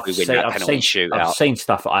 Italia 90, we win that penalty shootout. I've seen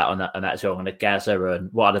stuff like on that as well, on the Gaza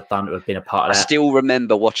and what I'd have done to have been a part of that. I still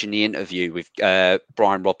remember watching the interview with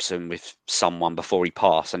Brian Robson with someone before he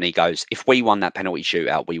passed, and he goes, if we won that penalty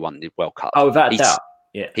shootout, we won the World Cup. Oh, without a doubt.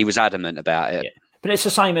 Yeah. He was adamant about it. Yeah. But it's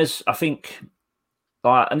the same as, I think,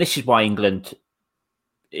 and this is why England...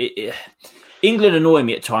 England annoy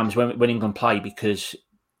me at times when England play, because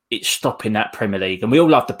it's stopping that Premier League. And we all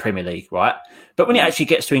love the Premier League, right? But when it actually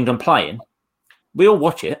gets to England playing, we all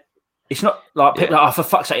watch it. It's not like people are like, for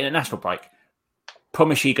fuck's sake, international break.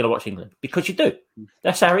 Promise you're going to watch England. Because you do.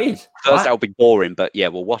 That's how it is. First, that'll be boring, but yeah,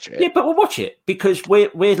 we'll watch it. Yeah, but we'll watch it because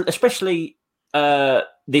we're especially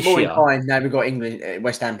this More year. inclined now we've got England,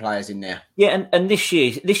 West Ham players in there. Yeah, and this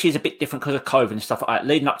year's a bit different because of COVID and stuff like that.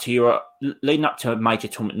 Leading up to a major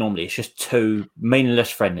tournament, normally it's just 2 meaningless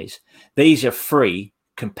friendlies. These are 3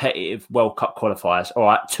 competitive World Cup qualifiers. All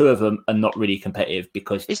right, 2 of them are not really competitive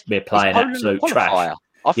because we're playing absolute trash.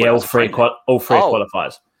 Yeah, all three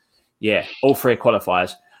qualifiers. Yeah, all 3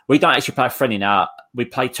 qualifiers. We don't actually play a friendly now. We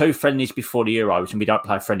play 2 friendlies before the Euros, and we don't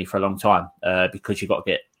play a friendly for a long time because you've got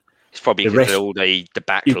to get. It's probably because of all the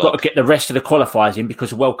backlog. You've got to get the rest of the qualifiers in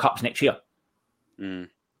because the World Cup's next year.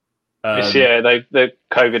 This year, the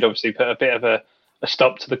COVID obviously put a bit of a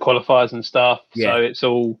stop to the qualifiers and stuff. Yeah. So it's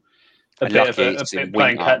all a bit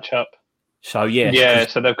playing catch up. So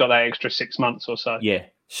so they've got that extra 6 months or so. Yeah.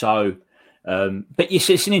 So, but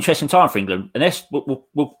it's an interesting time for England, and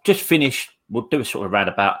we'll just finish. We'll do a sort of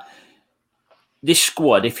roundabout. This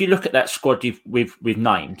squad, if you look at that squad we've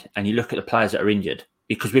named, and you look at the players that are injured.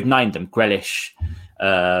 Because we've named them Grealish,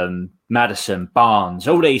 Maddison, Barnes,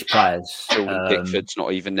 all these players. Pickford's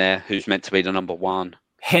not even there, who's meant to be the number 1.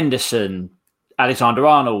 Henderson,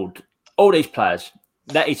 Alexander-Arnold, all these players.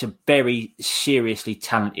 That is a very seriously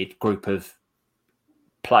talented group of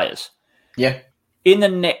players. Yeah. In the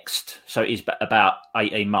next, so it is about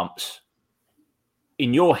 18 months,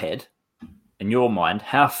 in your head, in your mind,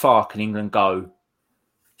 how far can England go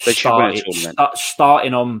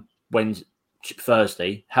starting on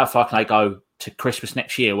Thursday? How far can they go to Christmas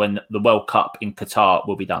next year when the World Cup in Qatar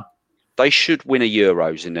will be done? They should win a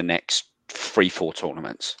Euros in the next 3-4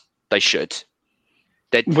 tournaments. They should.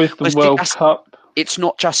 With the World Cup, it's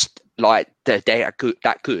not just like they're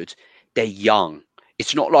good. They're young.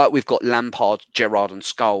 It's not like we've got Lampard, Gerrard, and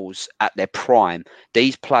Scholes at their prime.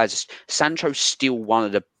 These players, Sancho's still one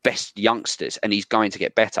of the best youngsters, and he's going to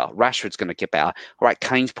get better. Rashford's going to get better. All right,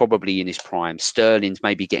 Kane's probably in his prime. Sterling's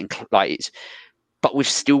maybe getting but we've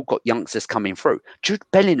still got youngsters coming through. Jude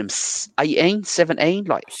Bellingham's 18, 17,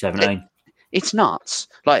 17. It's nuts.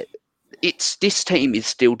 This team is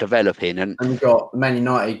still developing, and we've got Man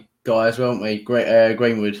United guy as well, haven't we?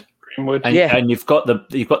 Greenwood. And you've got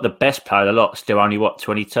the best player of the lot, still only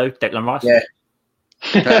 22, Declan Rice. Yeah.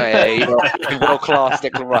 World class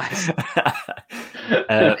Declan Rice.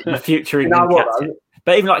 The future England captain.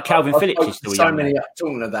 But even like Calvin Phillips is still young.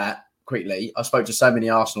 Talking of that quickly, I spoke to so many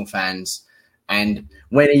Arsenal fans, and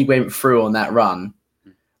when he went through on that run,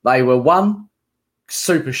 they were 1,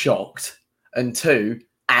 super shocked, and 2,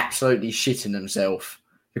 absolutely shitting themselves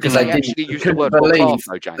because they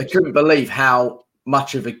couldn't believe how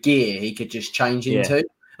much of a gear he could just change into. And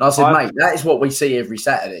I said, mate, that is what we see every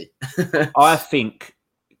Saturday. I think,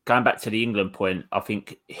 going back to the England point, I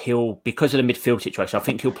think because of the midfield situation, I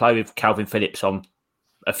think he'll play with Calvin Phillips on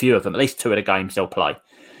a few of them, at least 2 of the games they'll play.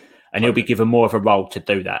 And he'll be given more of a role to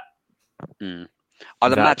do that.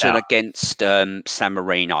 I'd imagine against San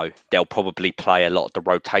Marino, they'll probably play a lot of the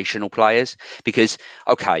rotational players because,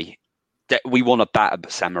 we want to batter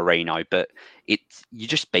San Marino, but you're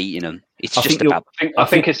just beating them. I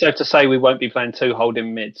think it's safe to say we won't be playing 2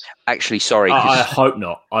 holding mids. Actually, sorry. I hope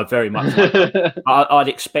not. I very much hope. I'd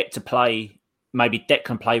expect to play, maybe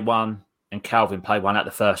Declan play 1 and Calvin play 1 at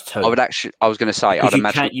the first 2. I was going to say, I'd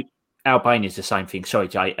imagine... Albania's the same thing. Sorry,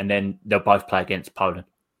 Jay. And then they'll both play against Poland.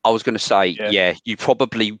 I was going to say, you'll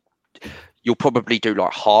probably do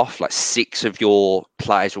half, 6 of your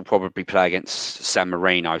players will probably play against San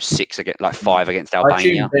Marino, 6 against, 5 against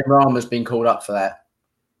Albania. I assume Benrahma's been called up for that.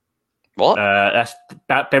 What?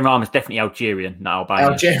 Benrahma's definitely Algerian, not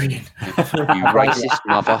Albanian. Algerian. You racist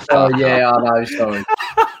motherfucker. Oh, yeah, I know, sorry.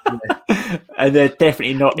 And they're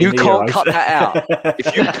definitely not You in the can't Euros. cut that out.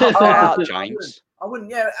 If you cut that out, James, I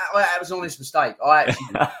wouldn't. Yeah, that was an honest mistake. I actually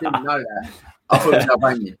didn't know that. I thought it was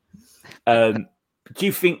Albanian. Do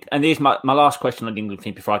you think? And here's my last question on the England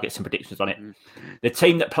team before I get some predictions on it. The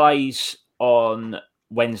team that plays on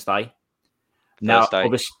Wednesday. Now,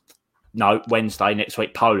 obviously, no, Wednesday next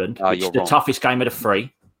week, Poland, which is the toughest game of the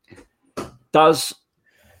three.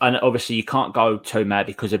 And obviously you can't go too mad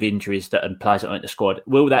because of injuries and players that aren't in the squad.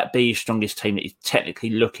 Will that be your strongest team that is technically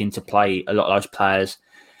looking to play a lot of those players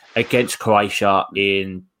against Croatia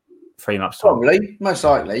in 3 months' time? Probably, most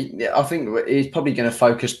likely. Yeah, I think he's probably going to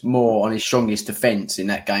focus more on his strongest defence in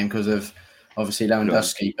that game because of obviously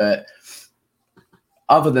Lewandowski. But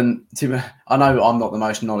other than, I know I'm not the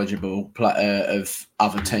most knowledgeable of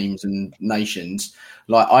other teams and nations.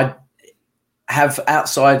 Like I have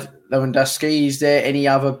outside Lewandowski, is there any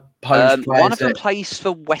other Polish players? One of them plays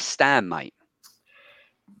for West Ham, mate.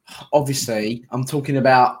 Obviously, I'm talking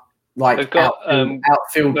about like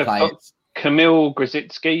outfield players. Kamil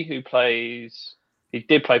Grzycki, he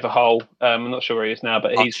did play for Hull. I'm not sure where he is now,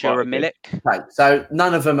 but he's Milik. Okay, so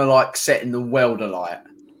none of them are like setting the world alight.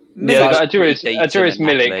 Yeah, Aduriz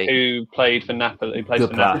Milik, who played for Napoli.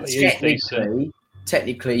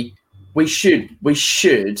 Technically, we should,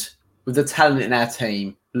 with the talent in our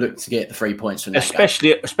team, look to get the 3 points from that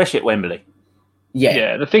especially at Wembley.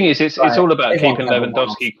 Yeah. The thing is, it's all about keeping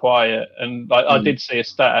Lewandowski quiet. And I did see a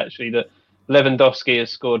stat actually that Lewandowski has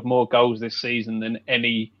scored more goals this season than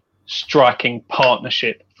any striking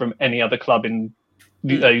partnership from any other club in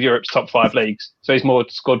Europe's top 5 leagues. So he's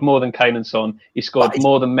scored more than Kane and Son. He scored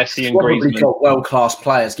more than Messi and Griezmann. Got world-class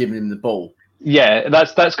players giving him the ball. Yeah,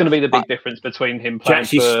 that's going to be the big difference between him playing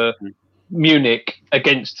for Munich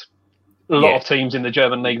against a lot of teams in the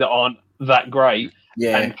German league that aren't that great,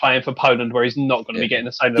 and playing for Poland where he's not going to be getting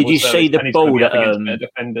the same level. Did you see the ball that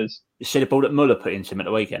defenders? You see the ball that Muller put into him at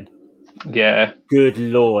the weekend? Yeah. Good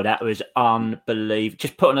Lord, that was unbelievable.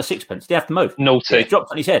 Just put on a sixpence. They have to move. Naughty. He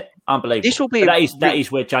dropped on his head. Unbelievable. This will be that is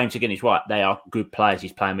where James again is right. They are good players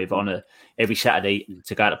he's playing with on every Saturday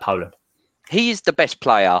to go to Poland. He is the best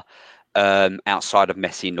player outside of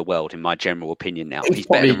Messi in the world, in my general opinion now. He's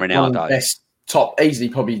better than Ronaldo. Easily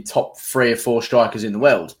probably top 3 or 4 strikers in the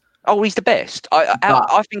world. Oh, he's the best.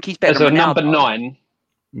 I think he's better than Ronaldo. Number 9.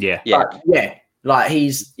 Yeah. Like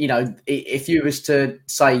he's, if you was to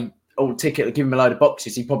say, ticket, give him a load of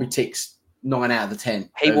boxes, he probably ticks 9 out of the 10.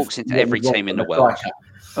 He walks into every team in the world.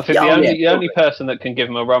 I think the only person that can give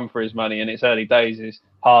him a run for his money in its early days is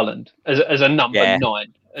Haaland as a number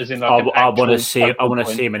 9. As in, like I want to see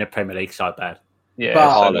him in the Premier League so bad. Yeah,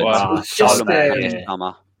 Haaland.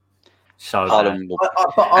 Haaland.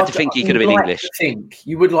 I think he could have been English.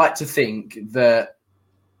 You would like to think that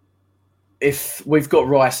if we've got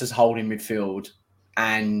Rice as holding midfield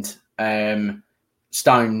and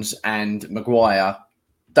Stones and Maguire,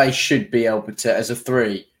 they should be able to, as a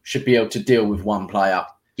 3, should be able to deal with one player.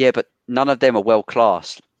 Yeah, but none of them are world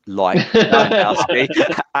class. Like, okay.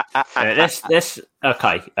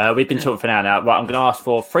 We've been talking for an hour now. Right, I'm going to ask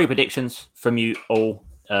for 3 predictions from you all,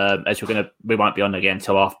 as we won't be on again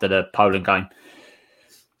until after the Poland game.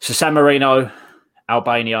 So San Marino,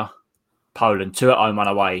 Albania, Poland, 2 at home, 1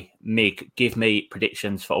 away. Mig, give me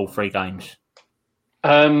predictions for all 3 games.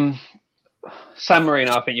 San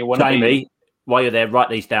Marino, I think you want to Jamie, while you're there, write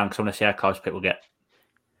these down because I want to see how close people get.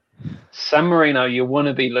 San Marino, you want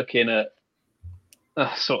to be looking at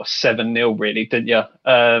sort of 7-0, really, didn't you?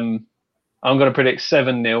 I'm going to predict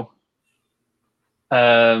 7-0.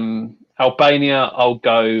 Albania, I'll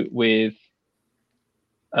go with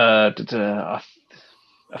a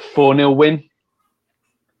 4-0 win.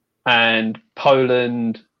 And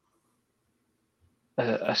Poland,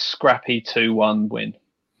 a scrappy 2-1 win.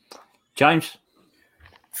 James?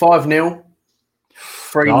 5-0.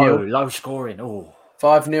 3-0. Low scoring. 5-0,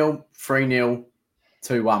 3-0,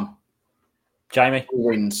 2-1. Jamie? All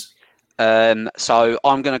wins. So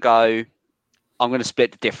I'm going to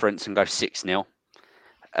split the difference and go 6-0.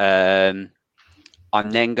 I'm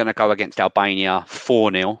then going to go against Albania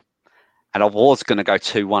 4-0. And I was going to go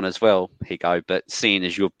 2-1 as well, Higo, but seeing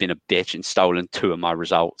as you've been a bitch and stolen 2 of my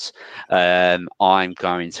results, I'm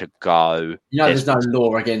going to go... there's no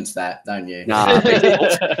law against that, don't you? No,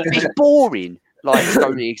 it's boring. Like, it's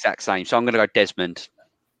going the exact same. So I'm going to go Desmond.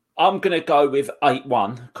 I'm going to go with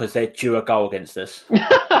 8-1 because they're due a goal against us. Do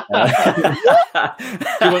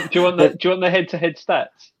you want the head-to-head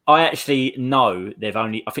stats? I actually know I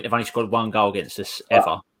think they've only scored 1 goal against us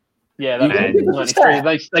ever. Yeah, that's 93.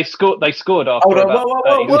 They scored after. Hold on,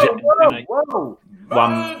 whoa.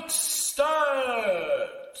 One stats.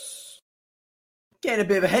 Getting a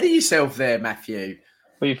bit ahead of yourself there, Matthew.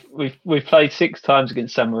 We've played 6 times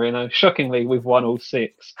against San Marino. Shockingly, we've won all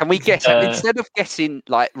 6. Can we guess instead of guessing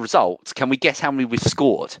like results? Can we guess how many we've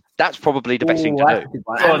scored? That's probably the best thing to do.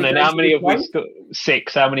 Go on then. How many have we scored?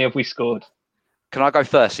 6. How many have we scored? Can I go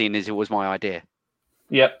first, seeing as it was my idea?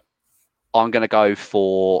 Yep. I'm going to go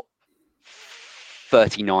for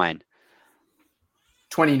 39.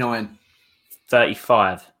 29.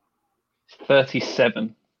 35.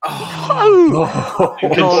 37. Oh!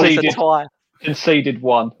 Conceded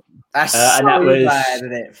 1. That's and that was bad,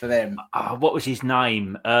 isn't it, for them? What was his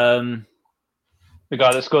name? The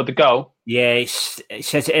guy that scored the goal? Yeah, it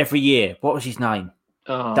says it every year. What was his name?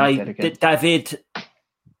 Oh, David.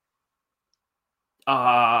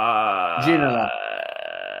 Ginola.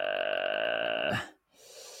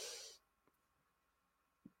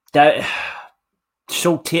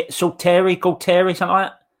 Galtieri, something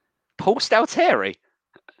like that. Paul Stalteri.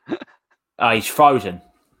 He's frozen.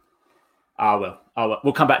 Well,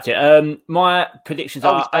 we'll come back to it. My predictions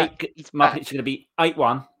are my predictions are going to be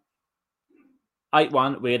 8-1.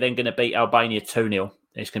 8-1. We're then going to beat Albania 2-0.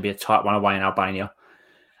 It's going to be a tight one away in Albania,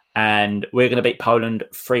 and we're going to beat Poland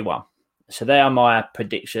 3-1. So they are my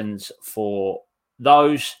predictions for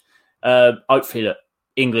those. Hopefully, look,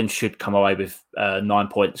 England should come away with 9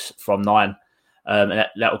 points from 9, and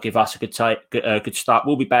that will give us a good start.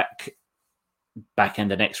 We'll be back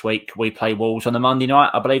end of next week. We play Wolves on the Monday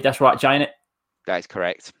night. I believe that's right, Jane. That is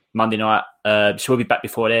correct. Monday night. So we'll be back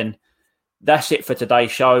before then. That's it for today's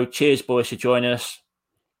show. Cheers, boys, for joining us.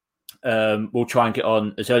 We'll try and get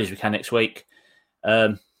on as early as we can next week.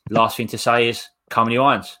 Last thing to say is come on you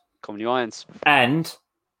Irons. Come on you Irons. And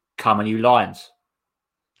come on you Lions.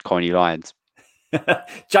 Come on you Lions.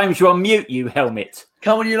 James, you're on mute, you helmet.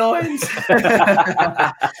 Come on, you Lions.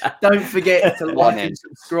 Don't forget to like and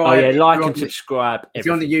subscribe. Oh, yeah, like and subscribe. If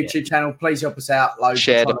you're on the YouTube channel, please help us out.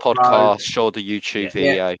 Share the podcast, share the YouTube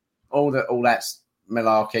video. All that's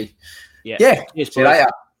malarkey. Yeah. See you later.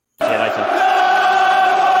 See you later.